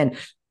came in.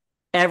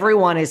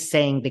 Everyone is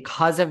saying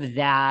because of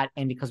that,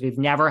 and because we've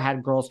never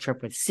had girls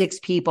trip with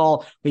 6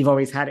 people, we've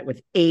always had it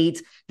with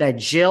 8, that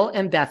Jill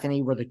and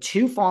Bethenny were the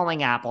 2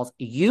 falling apples.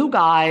 You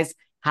guys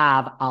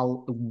have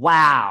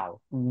wow,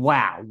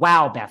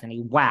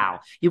 Bethenny,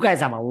 wow. You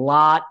guys have a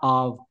lot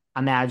of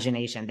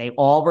imagination. They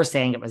all were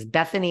saying it was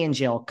Bethenny and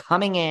Jill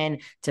coming in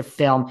to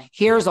film.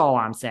 Here's all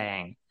I'm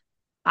saying.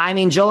 I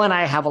mean, Jill and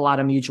I have a lot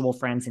of mutual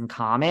friends in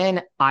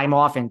common. I'm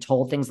often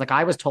told things, like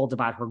I was told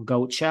about her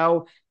goat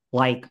show,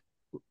 like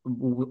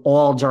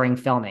all during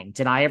filming.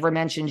 Did I ever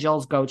mention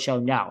Jill's goat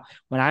show? No.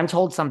 When I'm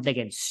told something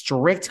in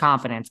strict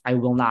confidence, I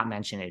will not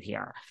mention it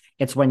here.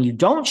 It's when you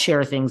don't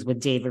share things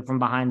with David from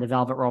behind the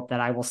velvet rope that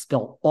I will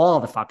spill all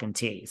the fucking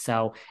tea.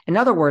 So in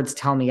other words,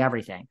 tell me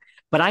everything.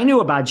 But I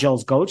knew about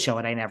Jill's goat show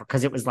and I never,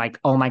 because it was like,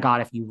 oh my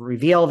God, if you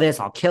reveal this,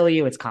 I'll kill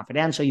you. It's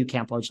confidential. You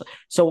can't blow Jill.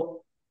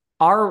 So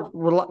our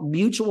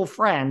mutual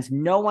friends,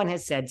 no one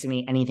has said to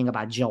me anything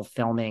about Jill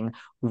filming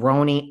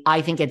Roni.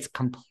 I think it's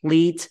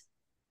complete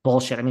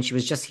bullshit. I mean, she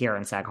was just here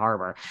in Sag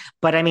Harbor,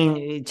 but I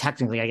mean,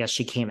 technically, I guess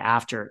she came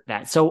after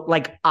that. So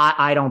like,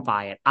 I don't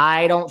buy it.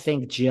 I don't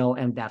think Jill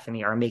and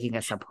Bethenny are making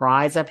a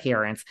surprise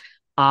appearance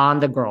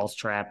on the girls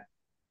trip.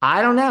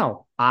 I don't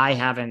know. I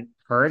haven't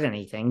heard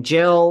anything.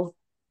 Jill,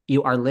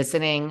 you are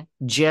listening.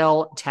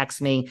 Jill,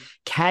 text me.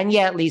 Can you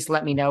at least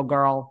let me know,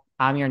 girl?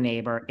 I'm your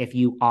neighbor. If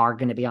you are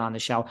going to be on the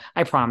show,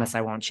 I promise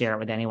I won't share it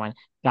with anyone.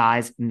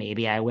 Guys,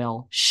 maybe I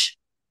will. Shh.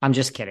 I'm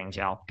just kidding,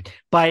 Jill.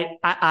 But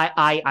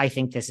I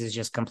think this is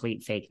just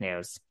complete fake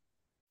news.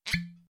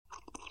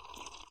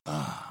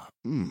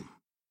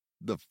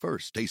 The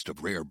first taste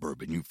of rare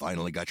bourbon you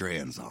finally got your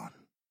hands on.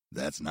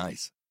 That's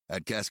nice.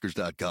 At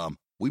Caskers.com,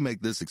 we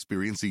make this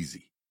experience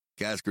easy.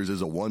 Caskers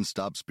is a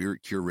one-stop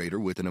spirit curator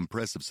with an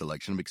impressive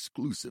selection of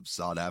exclusive,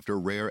 sought-after,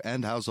 rare,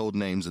 and household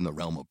names in the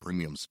realm of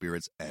premium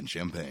spirits and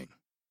champagne.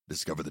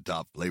 Discover the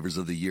top flavors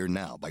of the year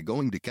now by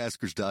going to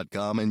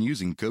Caskers.com and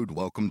using code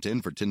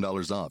WELCOME10 for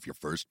 $10 off your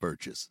first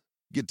purchase.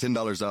 Get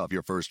 $10 off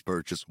your first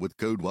purchase with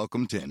code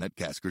WELCOME10 at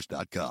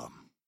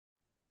Caskers.com.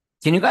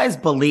 Can you guys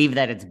believe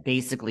that it's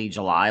basically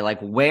July? Like,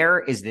 where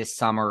is this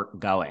summer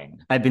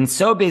going? I've been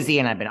so busy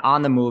and I've been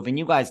on the move, and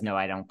you guys know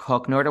I don't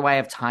cook, nor do I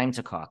have time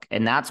to cook.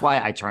 And that's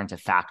why I turned to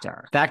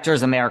Factor. Factor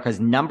is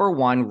America's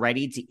 #1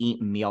 ready-to-eat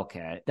meal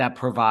kit that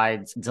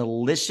provides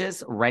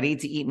delicious,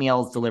 ready-to-eat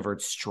meals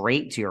delivered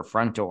straight to your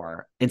front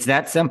door. It's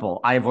that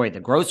simple. I avoid the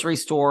grocery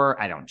store.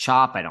 I don't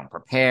chop. I don't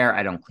prepare.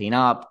 I don't clean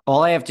up.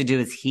 All I have to do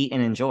is heat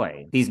and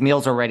enjoy. These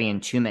meals are ready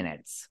in 2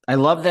 minutes. I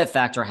love that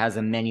Factor has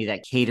a menu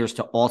that caters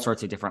to all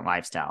sorts of different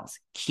lifestyles.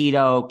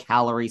 Keto,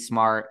 calorie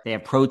smart. They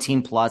have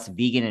protein plus,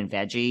 vegan and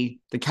veggie.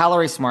 The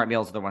calorie smart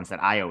meals are the ones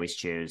that I always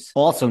choose.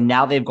 Also,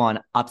 now they've gone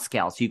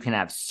upscale, so you can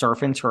have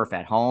surf and turf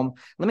at home.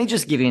 Let me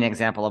just give you an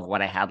example of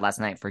what I had last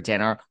night for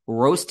dinner.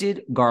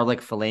 Roasted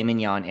garlic filet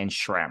mignon and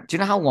shrimp. Do you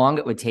know how long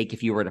it would take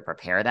if you were to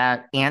prepare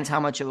that and how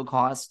much it would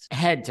cost?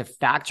 Head to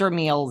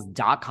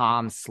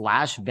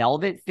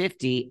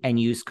factormeals.com/velvet50 and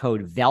use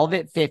code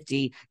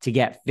velvet50 to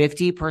get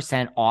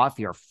 50% off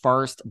your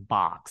first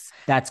box.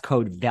 That's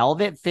code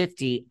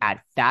velvet50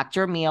 at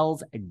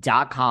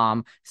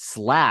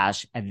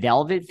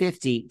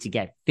factormeals.com/velvet50 to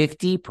get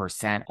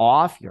 50%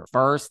 off your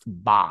first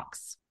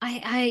box.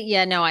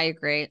 I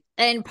agree.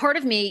 And part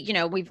of me,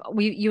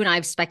 you and I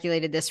have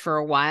speculated this for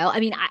a while. I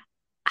mean,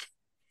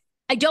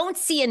 I don't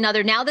see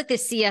another, now that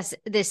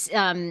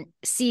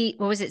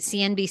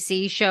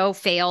CNBC show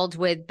failed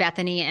with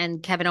Bethenny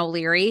and Kevin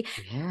O'Leary.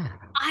 Yeah.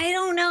 I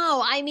don't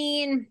know. I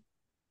mean,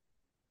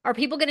 are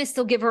people going to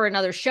still give her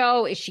another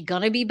show? Is she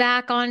going to be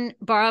back on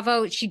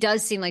Bravo? She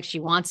does seem like she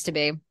wants to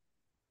be.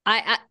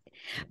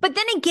 But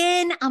then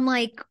again, I'm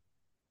like,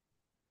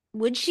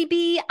 would she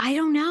be? I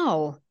don't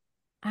know.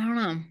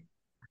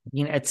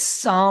 At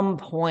some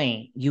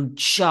point, you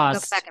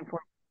just go back and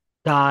forth.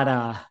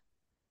 Gotta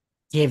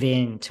give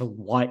in to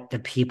what the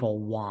people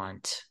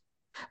want.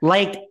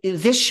 Like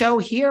this show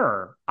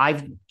here,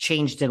 I've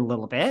changed it a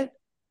little bit.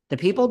 The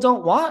people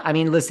don't want. I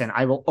mean, listen,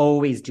 I will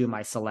always do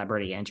my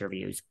celebrity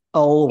interviews.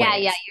 Always.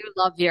 Yeah. You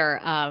love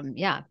your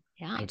Yeah.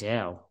 I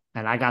do.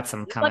 And I got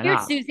some coming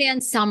up. Love your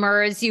Suzanne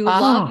Summers. You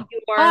love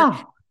your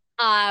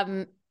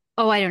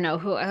I don't know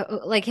who.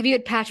 Like, have you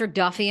had Patrick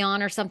Duffy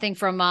on or something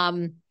from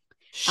Not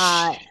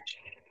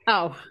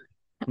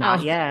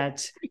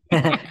yet.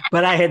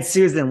 But I had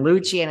Susan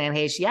Lucci and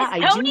Hayes.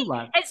 Yeah, do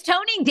love. Has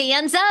Tony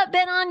Danza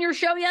been on your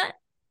show yet?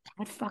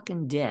 That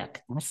fucking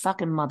dick. That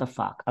fucking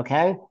motherfucker.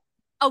 Okay.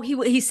 Oh,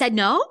 he said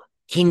no?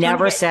 He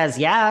never says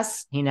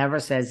yes. He never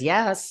says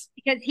yes.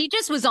 Because he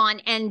just was on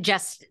and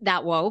just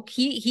that woke.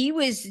 He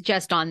was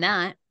just on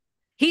that.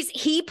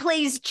 He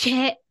plays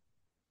Che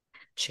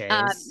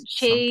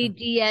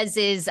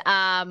Diaz's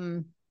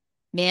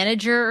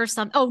manager or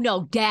something. Oh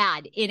no,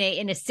 dad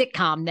in a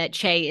sitcom that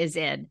Che is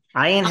in.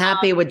 I ain't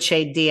happy with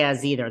Che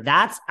Diaz either.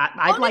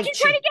 I'd like you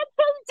try to get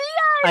Che Diaz.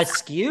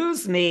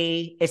 Excuse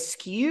me.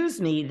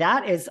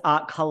 That is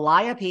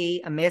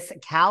Calliope, Miss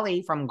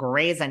Callie from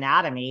Grey's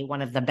Anatomy,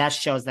 one of the best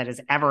shows that has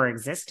ever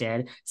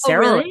existed.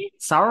 Sarah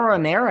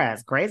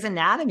Ramirez, Grey's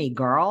Anatomy,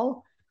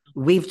 girl.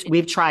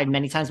 We've tried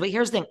many times, but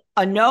here's the thing: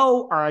 a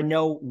no or a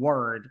no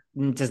word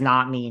does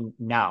not mean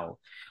no.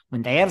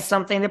 When they have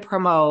something to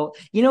promote,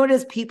 you know what it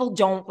is? People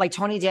don't, like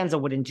Tony Danza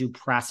wouldn't do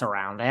press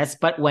around this,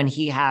 but when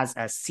he has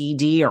a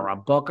CD or a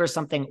book or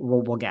something,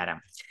 we'll get him.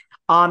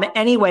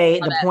 Anyway,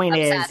 the point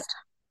is,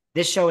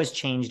 this show has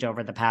changed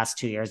over the past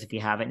 2 years. If you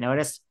haven't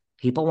noticed,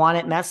 people want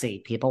it messy.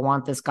 People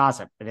want this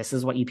gossip. This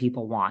is what you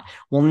people want.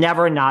 We'll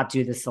never not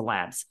do the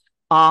celebs.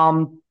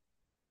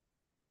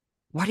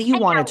 What do you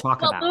want to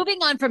talk about? Moving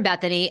on from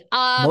Bethenny.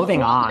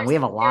 Moving on. We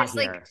have a lot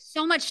here. Like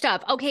so much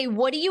stuff. Okay,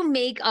 what do you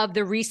make of the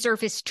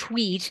resurfaced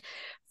tweet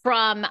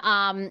from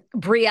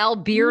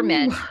Brielle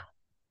Bierman? Ooh.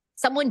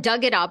 Someone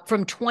dug it up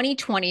from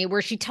 2020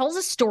 where she tells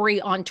a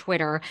story on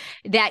Twitter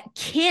that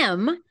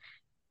Kim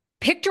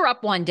picked her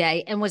up one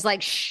day and was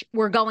like, shh,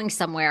 we're going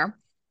somewhere.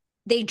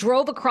 They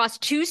drove across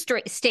 2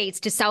 states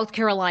to South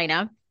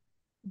Carolina.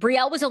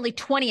 Brielle was only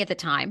 20 at the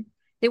time.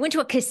 They went to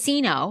a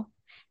casino.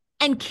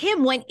 And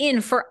Kim went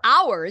in for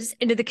hours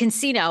into the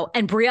casino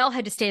and Brielle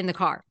had to stay in the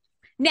car.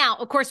 Now,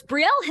 of course,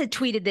 Brielle had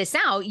tweeted this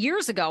out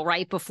years ago,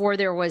 right before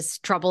there was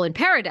trouble in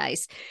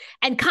paradise.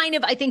 And kind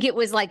of, I think it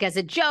was like as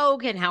a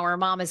joke and how her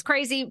mom is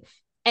crazy.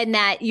 And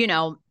that,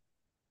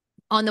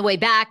 on the way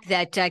back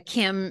that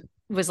Kim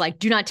was like,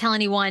 do not tell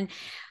anyone.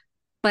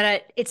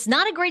 But it's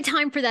not a great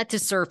time for that to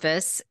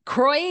surface.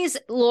 Croy's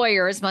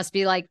lawyers must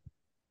be like,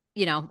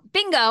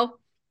 bingo.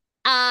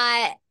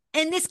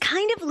 And this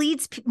kind of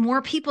leads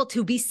more people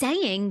to be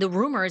saying the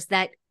rumors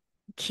that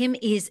Kim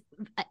is,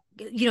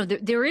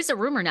 there is a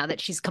rumor now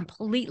that she's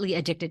completely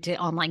addicted to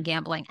online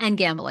gambling and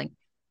gambling.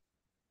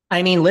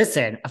 I mean,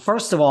 listen,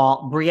 first of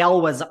all,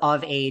 Brielle was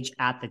of age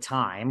at the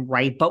time,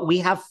 right? But we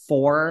have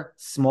 4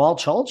 small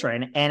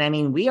children. And I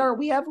mean, we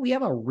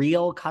have a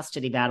real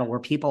custody battle where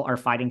people are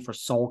fighting for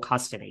sole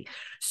custody.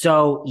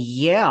 So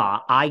yeah,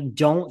 I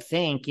don't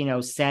think,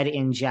 said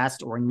in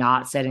jest or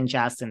not said in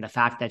jest, and the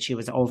fact that she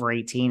was over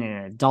 18 and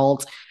an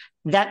adult,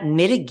 that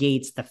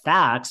mitigates the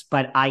facts.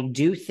 But I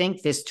do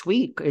think this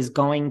tweet is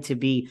going to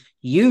be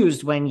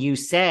used when you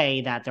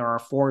say that there are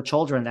 4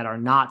 children that are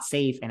not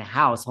safe in a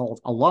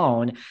household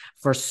alone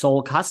for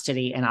sole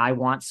custody. And I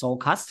want sole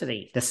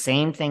custody. The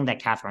same thing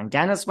that Catherine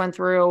Dennis went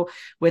through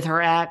with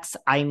her ex.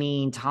 I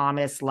mean,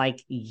 Thomas,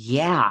 like,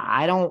 yeah,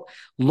 I don't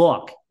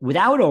look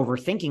without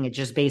overthinking it,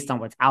 just based on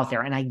what's out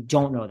there. And I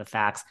don't know the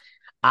facts.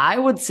 I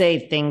would say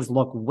things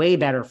look way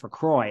better for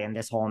Croy in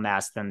this whole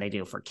mess than they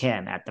do for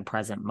Kim at the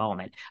present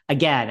moment.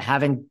 Again,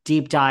 haven't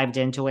deep dived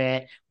into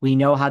it. We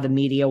know how the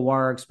media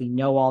works. We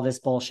know all this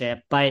bullshit.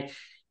 But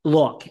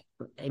look,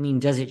 I mean,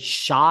 does it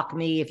shock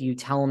me if you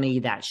tell me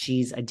that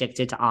she's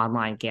addicted to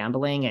online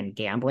gambling and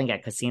gambling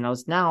at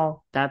casinos?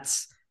 No,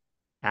 that's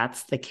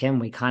the Kim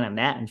we kind of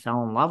met and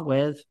fell in love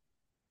with.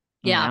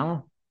 You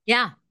know?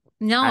 Yeah.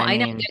 No, I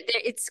know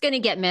it's going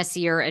to get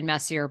messier and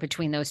messier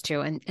between those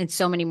two, and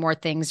so many more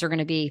things are going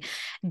to be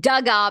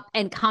dug up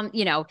and come,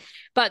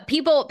 but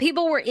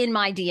people were in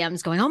my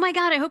DMs going, "Oh my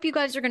God, I hope you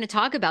guys are going to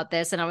talk about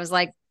this." And I was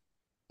like,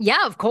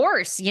 yeah, of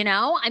course,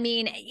 I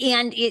mean,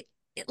 and it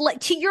like,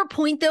 to your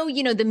point though,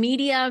 the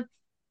media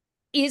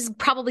is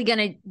probably going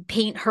to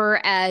paint her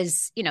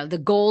as,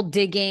 the gold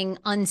digging,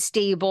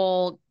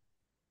 unstable,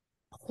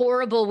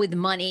 horrible with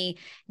money,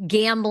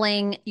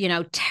 gambling,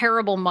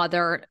 terrible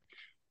mother.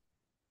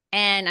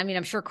 And I mean,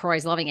 I'm sure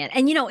Croy's loving it.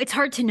 And, it's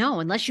hard to know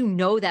unless you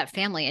know that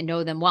family and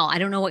know them well. I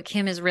don't know what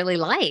Kim is really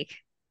like.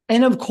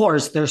 And of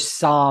course, there's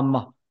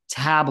some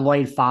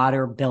tabloid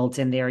fodder built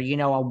in there.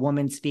 A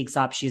woman speaks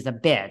up, she's a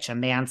bitch. A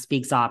man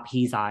speaks up,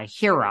 he's a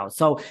hero.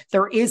 So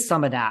there is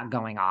some of that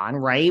going on,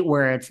 right?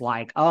 Where it's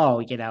like, oh,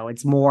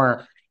 it's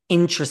more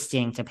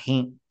interesting to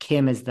paint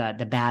Kim as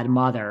the bad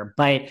mother.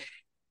 But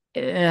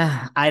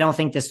I don't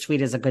think this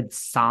tweet is a good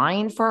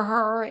sign for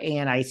her.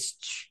 And I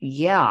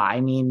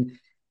mean,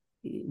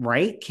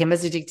 right? Kim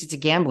is addicted to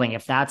gambling.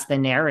 If that's the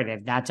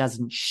narrative, that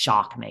doesn't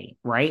shock me,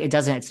 right?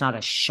 It's not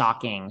a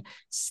shocking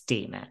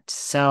statement.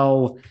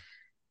 So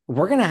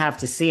we're going to have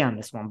to see on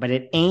this one, but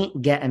it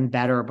ain't getting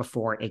better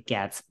before it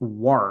gets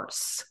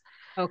worse.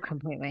 Oh,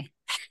 completely.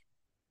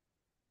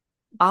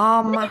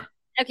 Okay.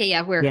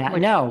 Yeah.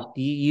 No,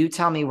 you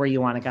tell me where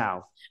you want to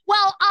go.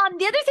 Well,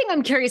 the other thing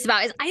I'm curious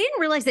about is I didn't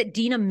realize that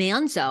Dina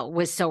Manzo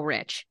was so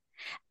rich.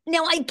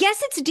 Now, I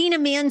guess it's Dina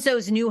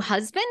Manzo's new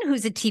husband,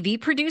 who's a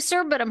TV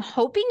producer, but I'm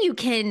hoping you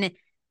can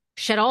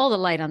shed all the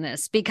light on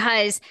this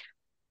because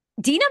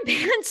Dina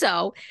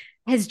Manzo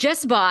has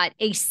just bought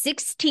a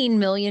 $16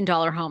 million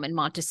home in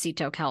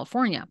Montecito,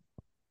 California.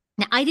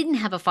 Now, I didn't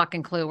have a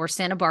fucking clue where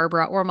Santa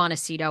Barbara or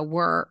Montecito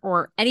were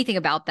or anything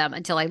about them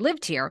until I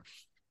lived here.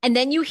 And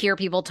then you hear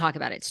people talk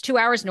about it. It's 2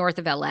 hours north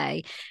of LA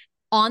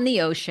on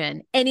the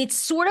ocean. And it's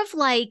sort of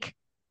like,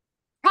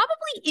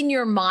 probably in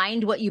your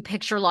mind, what you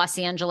picture Los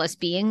Angeles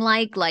being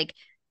like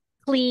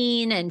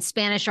clean and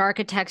Spanish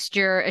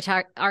architecture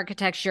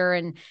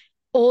and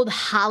old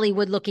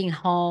Hollywood looking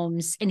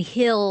homes and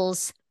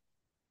hills.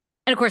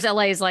 And of course,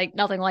 LA is like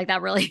nothing like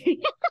that,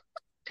 really.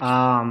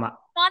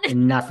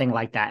 Nothing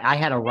like that. I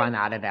had to run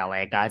out of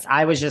LA, guys.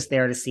 I was just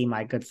there to see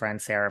my good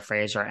friend Sarah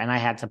Fraser, and I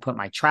had to put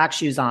my track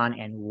shoes on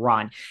and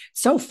run.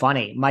 So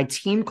funny. My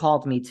team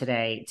called me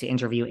today to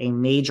interview a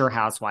major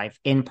housewife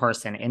in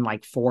person in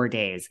like 4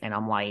 days. And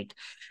I'm like,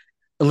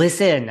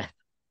 listen,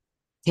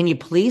 can you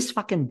please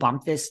fucking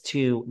bump this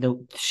to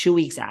the 2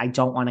 weeks? I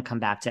don't want to come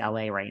back to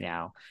LA right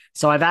now.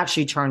 So I've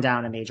actually turned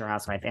down a major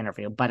housewife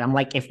interview, but I'm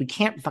like, if we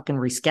can't fucking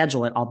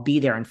reschedule it, I'll be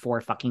there in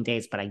 4 fucking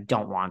days, but I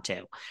don't want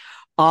to.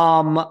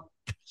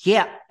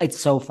 Yeah, it's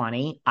so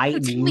funny. I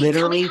texted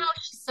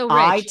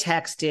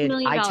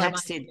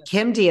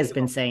Kim D has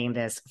been saying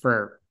this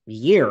for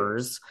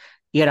years.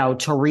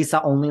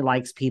 Teresa only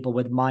likes people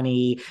with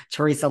money.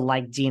 Teresa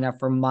liked Dina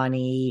for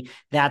money.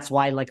 That's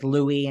why like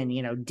Louis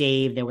and,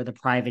 Dave, they were the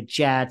private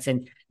jets.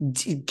 And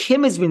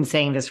Kim has been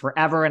saying this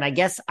forever. And I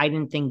guess I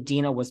didn't think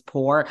Dina was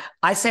poor.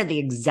 I said the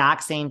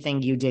exact same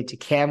thing you did to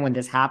Kim when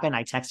this happened.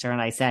 I texted her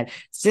and I said,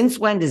 since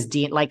when does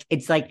Dina,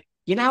 it's like,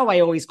 how I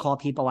always call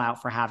people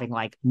out for having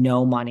like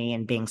no money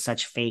and being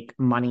such fake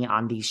money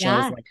on these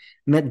shows. Yeah.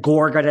 Like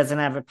Gorga doesn't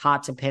have a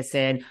pot to piss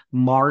in.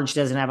 Marge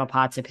doesn't have a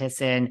pot to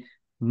piss in.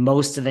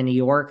 Most of the New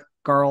York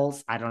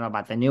girls, I don't know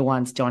about the new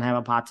ones, don't have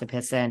a pot to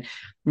piss in.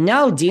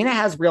 No, Dina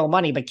has real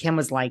money, but Kim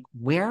was like,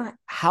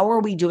 how are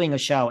we doing a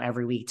show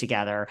every week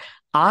together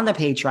on the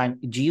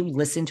Patreon? Do you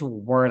listen to a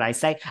word I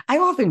say? I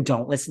often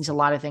don't listen to a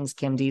lot of things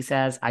Kim D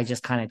says. I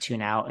just kind of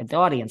tune out and the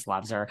audience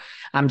loves her.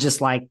 I'm just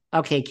like,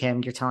 okay,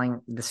 Kim, you're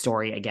telling the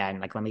story again.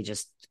 Like, let me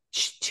just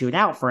tune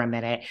out for a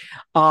minute.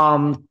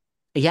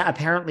 Yeah,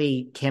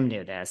 apparently Kim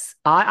knew this.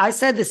 I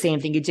said the same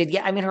thing you did.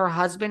 Yeah, I mean, her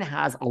husband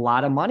has a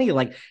lot of money.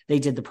 Like they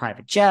did the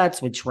private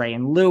jets with Trey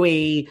and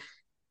Louis.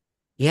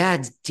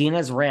 Yeah,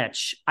 Dina's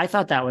rich. I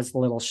thought that was a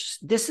little.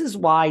 This is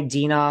why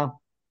Dina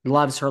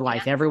loves her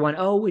life. Yeah. Everyone,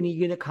 when are you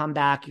going to come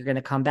back? You're going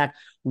to come back.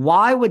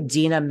 Why would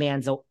Dina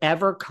Manzo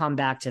ever come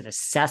back to the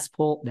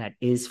cesspool that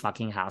is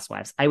fucking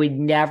Housewives? I would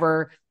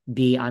never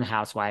be on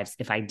Housewives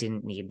if I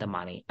didn't need the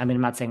money. I mean,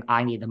 I'm not saying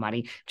I need the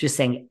money, just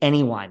saying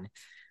anyone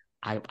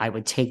I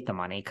would take the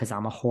money because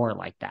I'm a whore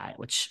like that,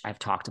 which I've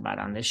talked about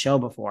on this show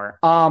before.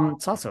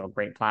 It's also a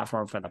great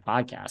platform for the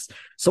podcast.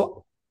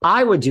 So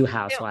I would do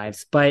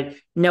Housewives, but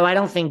no, I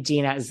don't think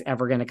Dina is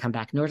ever going to come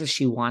back, nor does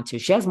she want to.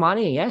 She has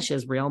money. Yeah, she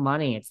has real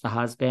money. It's the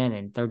husband,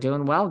 and they're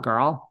doing well,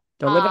 girl.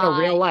 They're living a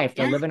real life.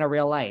 They're living a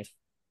real life.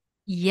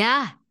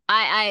 Yeah.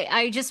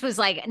 I just was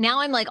like, now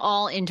I'm like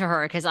all into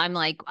her because I'm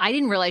like, I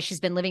didn't realize she's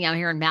been living out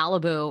here in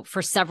Malibu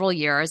for several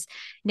years.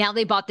 Now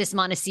they bought this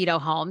Montecito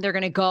home. They're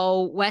going to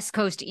go West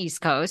Coast to East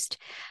Coast.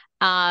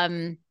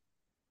 Anyway,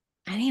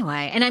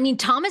 and I mean,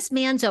 Thomas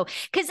Manzo,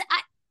 because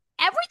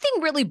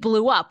everything really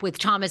blew up with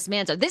Thomas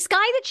Manzo. This guy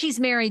that she's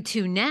married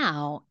to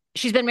now,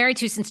 she's been married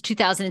to since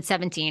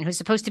 2017, who's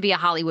supposed to be a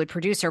Hollywood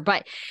producer,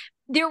 but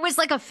there was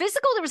like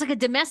a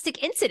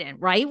domestic incident,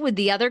 right? With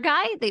the other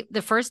guy,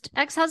 the first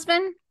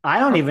ex-husband. I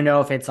don't even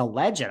know if it's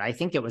alleged. I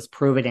think it was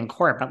proven in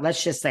court, but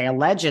let's just say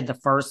alleged. The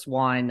first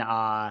one,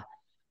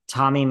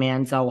 Tommy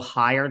Manzo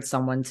hired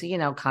someone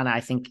to, kind of,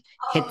 I think,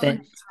 hit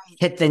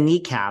the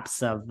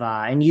kneecaps of,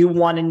 and you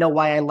want to know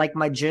why I like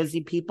my Jersey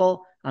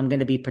people? I'm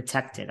going to be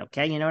protected.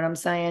 Okay. You know what I'm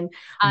saying?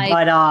 He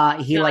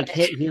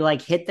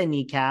hit the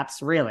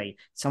kneecaps. Really,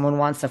 someone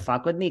wants to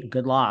fuck with me.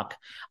 Good luck.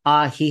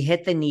 He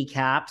hit the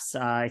kneecaps.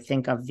 I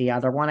think of the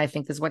other one, I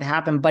think is what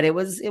happened, but it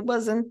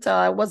wasn't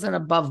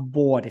above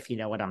board, if you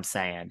know what I'm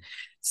saying.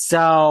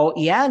 So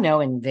yeah, no.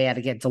 And they had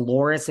to get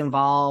Dolores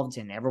involved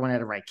and everyone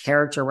had to write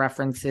character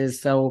references.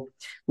 So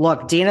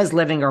look, Dina's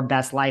living her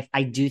best life.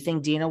 I do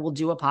think Dina will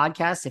do a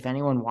podcast if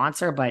anyone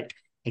wants her, but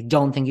I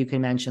don't think you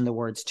can mention the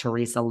words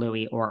Teresa,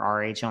 Louis, or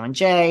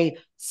RHOBH.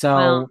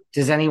 So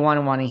does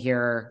anyone want to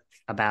hear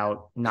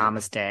about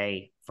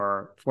Namaste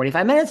for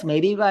 45 minutes?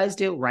 Maybe you guys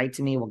do. Write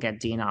to me. We'll get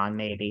Dina on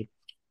maybe.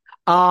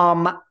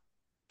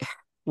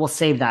 We'll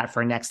save that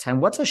for next time.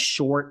 What's a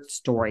short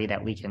story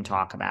that we can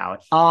talk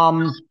about?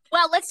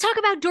 Well, let's talk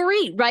about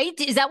Dorit, right?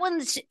 Is that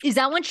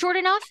one short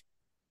enough?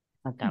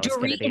 That was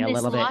going to be a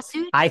little bit.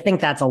 I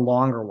think that's a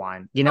longer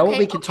one. You know what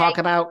we could talk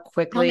about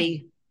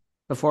quickly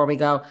before we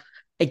go?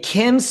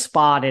 Kim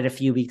spotted a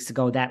few weeks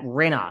ago that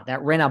Rinna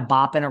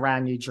bopping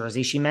around New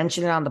Jersey. She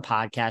mentioned it on the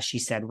podcast. She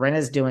said,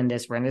 Rinna's doing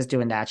this, Rinna's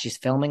doing that. She's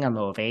filming a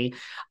movie.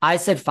 I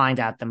said, find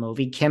out the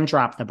movie. Kim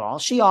dropped the ball.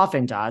 She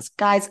often does.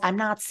 Guys, I'm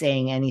not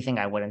saying anything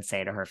I wouldn't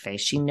say to her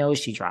face. She knows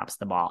she drops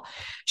the ball.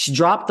 She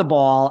dropped the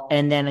ball.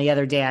 And then the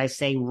other day I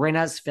say,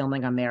 Rinna's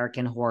filming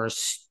American Horror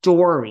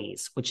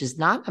Stories, which is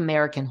not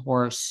American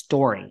Horror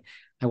Story.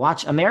 I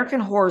watch American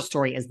Horror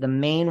Story is the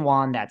main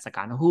one that's like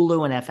on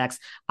Hulu and FX.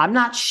 I'm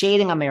not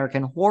shading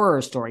American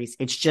Horror Stories.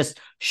 It's just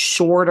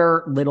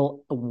shorter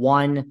little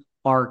one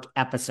arc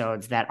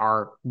episodes that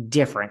are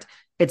different.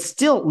 It's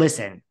still,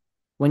 listen,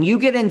 when you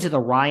get into the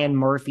Ryan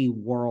Murphy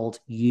world,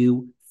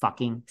 you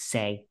fucking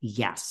say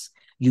yes.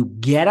 You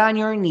get on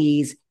your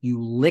knees,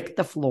 you lick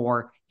the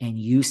floor, and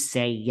you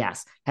say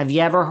yes. Have you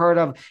ever heard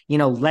of,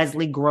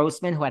 Leslie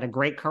Grossman, who had a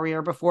great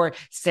career before,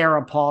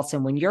 Sarah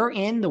Paulson? When you're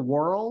in the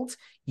world,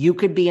 you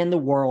could be in the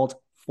world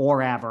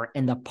forever.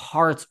 And the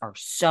parts are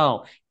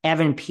so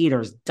Evan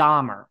Peters,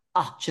 Dahmer,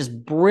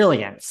 just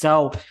brilliant.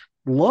 So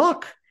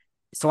look,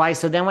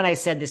 so then when I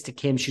said this to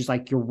Kim, she's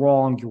like, you're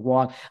wrong.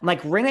 I'm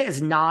like, Rinna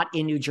is not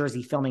in New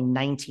Jersey filming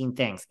 19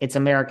 things. It's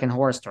American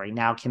Horror Story.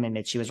 Now Kim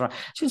admits she was wrong.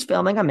 She was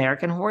filming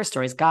American Horror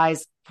Stories.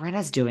 Guys,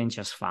 Rinna's doing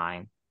just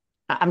fine.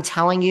 I'm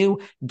telling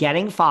you,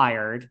 getting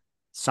fired,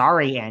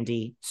 sorry,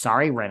 Andy,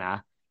 sorry,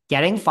 Rinna,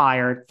 getting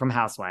fired from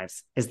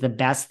Housewives is the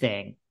best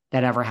thing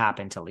that ever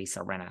happened to Lisa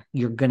Rinna.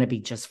 You're going to be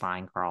just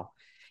fine, girl.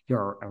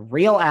 You're a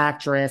real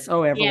actress.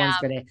 Oh, everyone's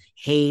going to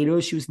hate. Oh,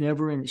 she was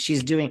never in.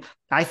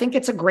 I think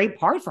it's a great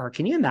part for her.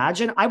 Can you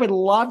imagine? I would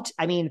love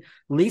to,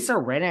 Lisa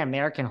Rinna,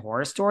 American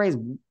Horror Stories.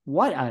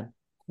 What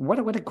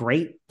a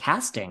great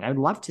casting. I'd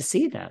love to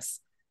see this.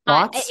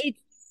 Thoughts?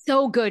 It's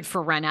so good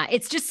for Rinna.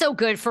 It's just so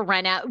good for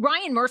Rinna.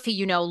 Ryan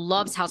Murphy,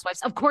 loves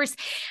Housewives. Of course,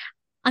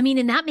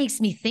 and that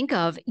makes me think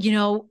of,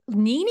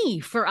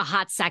 Nene for a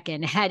hot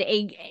second had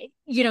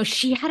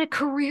she had a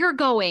career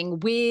going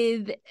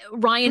with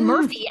Ryan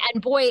Murphy.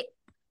 And boy,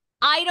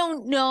 I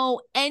don't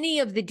know any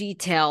of the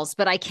details,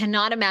 but I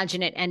cannot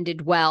imagine it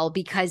ended well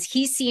because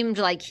he seemed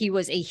like he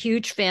was a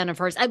huge fan of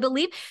hers. I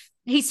believe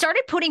he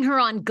started putting her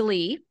on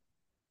Glee.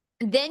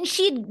 Then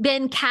she'd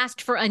been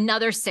cast for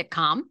another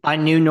sitcom. A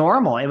New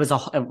Normal. It was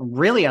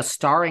really a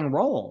starring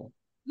role.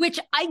 Which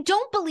I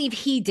don't believe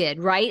he did,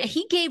 right?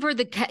 He gave her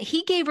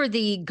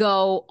the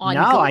go on.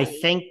 No, Glee. I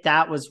think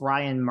that was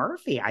Ryan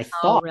Murphy. I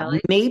thought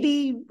really?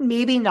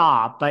 maybe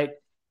not,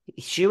 but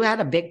she had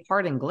a big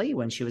part in Glee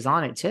when she was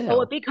on it too.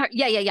 Oh, a big part.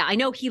 Yeah. I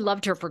know he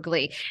loved her for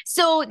Glee.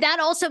 So that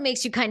also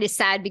makes you kind of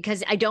sad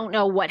because I don't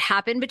know what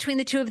happened between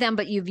the two of them,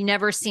 but you've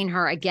never seen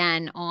her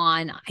again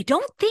on, I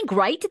don't think,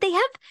 right? Did they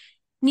have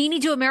Nene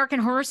do American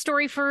Horror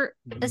Story for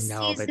a season?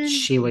 No, but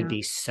she would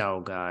be so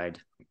good.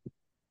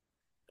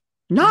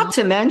 Not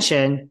to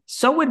mention,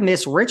 so would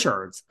Miss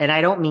Richards. And I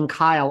don't mean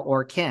Kyle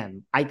or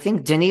Kim. I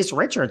think Denise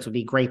Richards would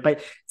be great.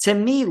 But to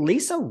me,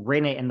 Lisa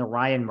Rinna and the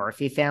Ryan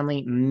Murphy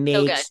family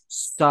makes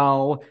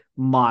so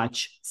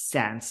much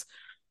sense.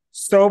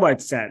 So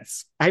much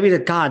sense. I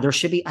mean, God, there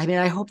should be. I mean,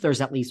 I hope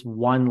there's at least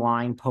one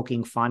line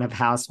poking fun of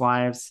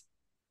housewives.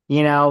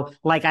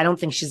 Like I don't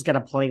think she's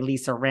gonna play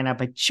Lisa Rinna,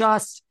 but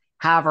just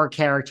have her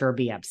character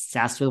be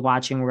obsessed with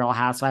watching Real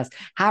Housewives.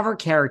 Have her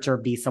character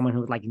be someone who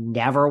would like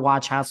never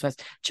watch Housewives.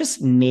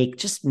 Just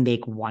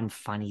make one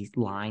funny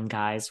line,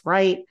 guys,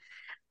 right?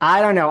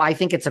 I don't know. I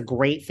think it's a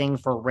great thing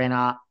for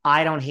Rinna.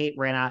 I don't hate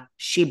Rinna.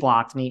 She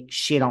blocked me.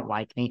 She don't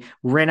like me.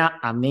 Rinna,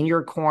 I'm in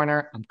your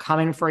corner. I'm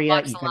coming for you.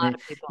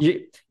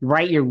 You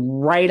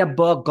write a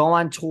book, go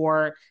on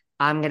tour.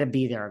 I'm gonna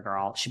be there,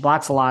 girl. She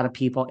blocks a lot of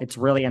people. It's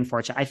really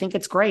unfortunate. I think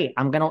it's great.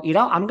 I'm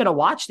gonna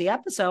watch the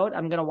episode.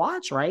 I'm gonna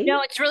watch, right?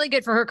 No, it's really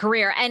good for her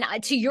career. And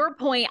to your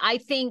point, I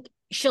think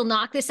she'll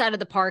knock this out of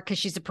the park because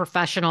she's a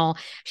professional.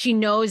 She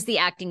knows the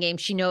acting game.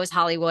 She knows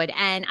Hollywood.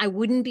 And I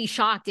wouldn't be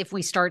shocked if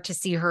we start to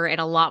see her in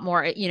a lot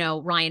more,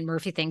 Ryan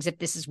Murphy things if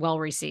this is well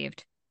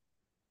received.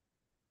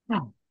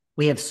 Oh,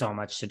 we have so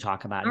much to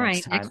talk about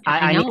next time. Next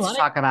I need to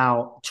talk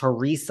about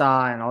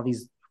Teresa and all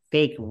these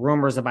fake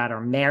rumors about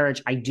her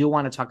marriage. I do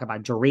want to talk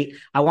about Dorit.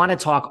 I want to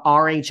talk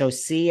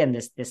RHOC and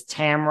this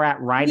Tamrat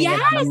riding it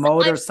on a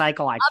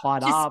motorcycle. I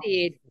caught up.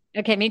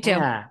 Okay, me too.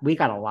 Yeah, we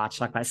got a lot to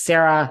talk about.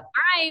 Sarah. All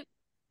right.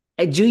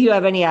 Do you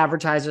have any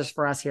advertisers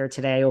for us here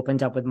today?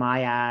 Opened up with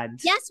my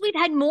ads. Yes, we've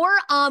had more.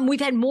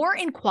 We've had more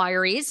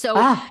inquiries. So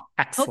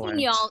hoping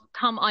y'all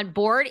come on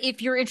board.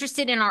 If you're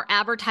interested in our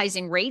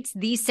advertising rates,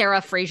 the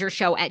Sarah Fraser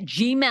Show at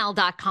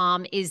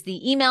gmail.com is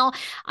the email.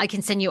 I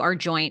can send you our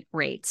joint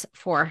rates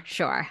for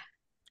sure.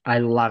 I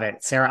love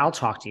it. Sarah, I'll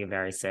talk to you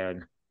very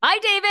soon. Bye,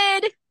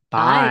 David.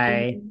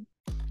 Bye.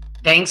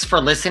 Thanks for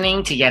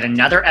listening to yet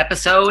another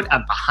episode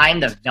of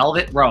Behind the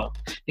Velvet Rope.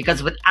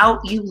 Because without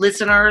you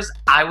listeners,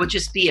 I would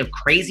just be a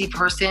crazy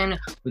person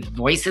with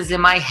voices in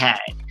my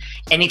head.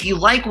 And if you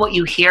like what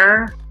you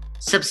hear,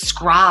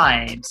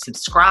 subscribe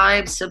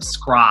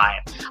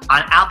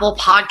on Apple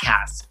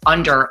Podcasts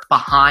under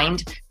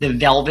Behind the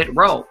Velvet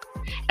Rope.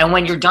 And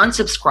when you're done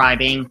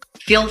subscribing,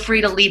 feel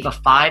free to leave a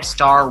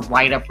 5-star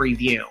write-up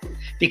review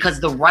because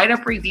the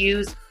write-up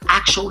reviews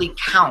actually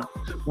count.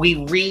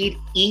 We read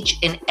each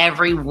and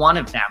every one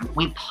of them.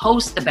 We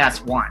post the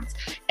best ones,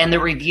 and the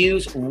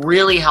reviews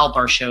really help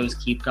our shows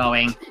keep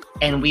going.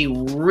 And we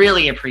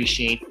really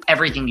appreciate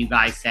everything you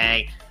guys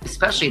say,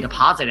 especially the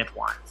positive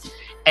ones.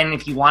 And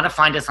if you want to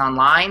find us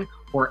online,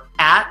 we're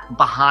at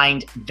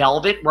Behind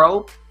Velvet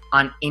Rope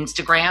on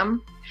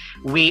Instagram.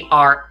 We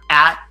are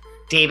at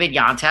David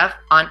Yontef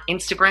on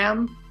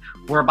Instagram.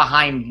 We're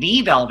Behind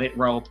the Velvet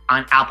Rope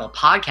on Apple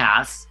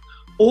Podcasts.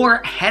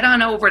 Or head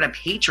on over to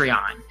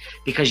Patreon,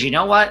 because you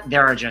know what?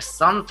 There are just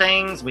some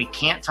things we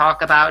can't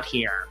talk about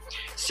here.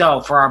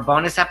 So for our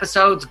bonus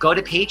episodes, go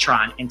to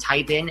Patreon and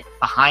type in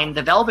Behind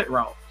the Velvet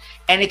Rope.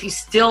 And if you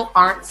still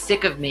aren't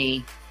sick of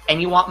me and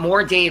you want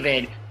more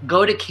David,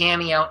 go to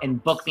Cameo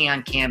and book me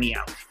on Cameo.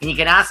 And you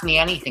can ask me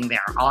anything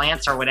there. I'll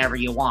answer whatever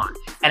you want.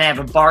 And I have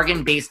a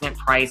bargain basement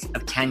price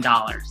of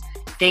 $10.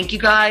 Thank you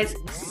guys.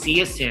 See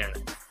you soon.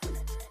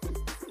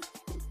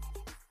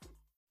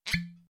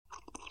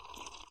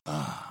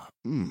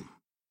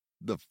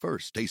 The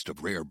first taste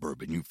of rare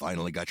bourbon you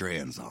finally got your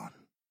hands on.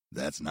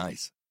 That's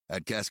nice.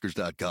 At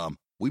Caskers.com,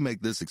 we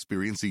make this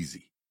experience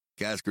easy.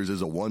 Caskers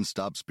is a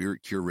one-stop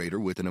spirit curator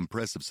with an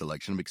impressive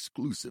selection of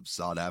exclusive,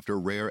 sought-after,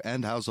 rare,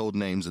 and household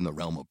names in the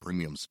realm of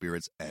premium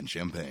spirits and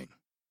champagne.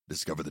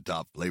 Discover the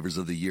top flavors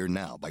of the year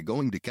now by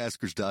going to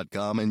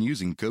Caskers.com and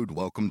using code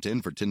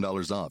WELCOME10 for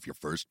 $10 off your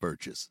first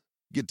purchase.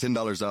 Get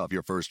 $10 off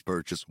your first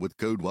purchase with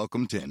code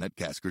WELCOME10 at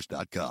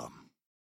Caskers.com.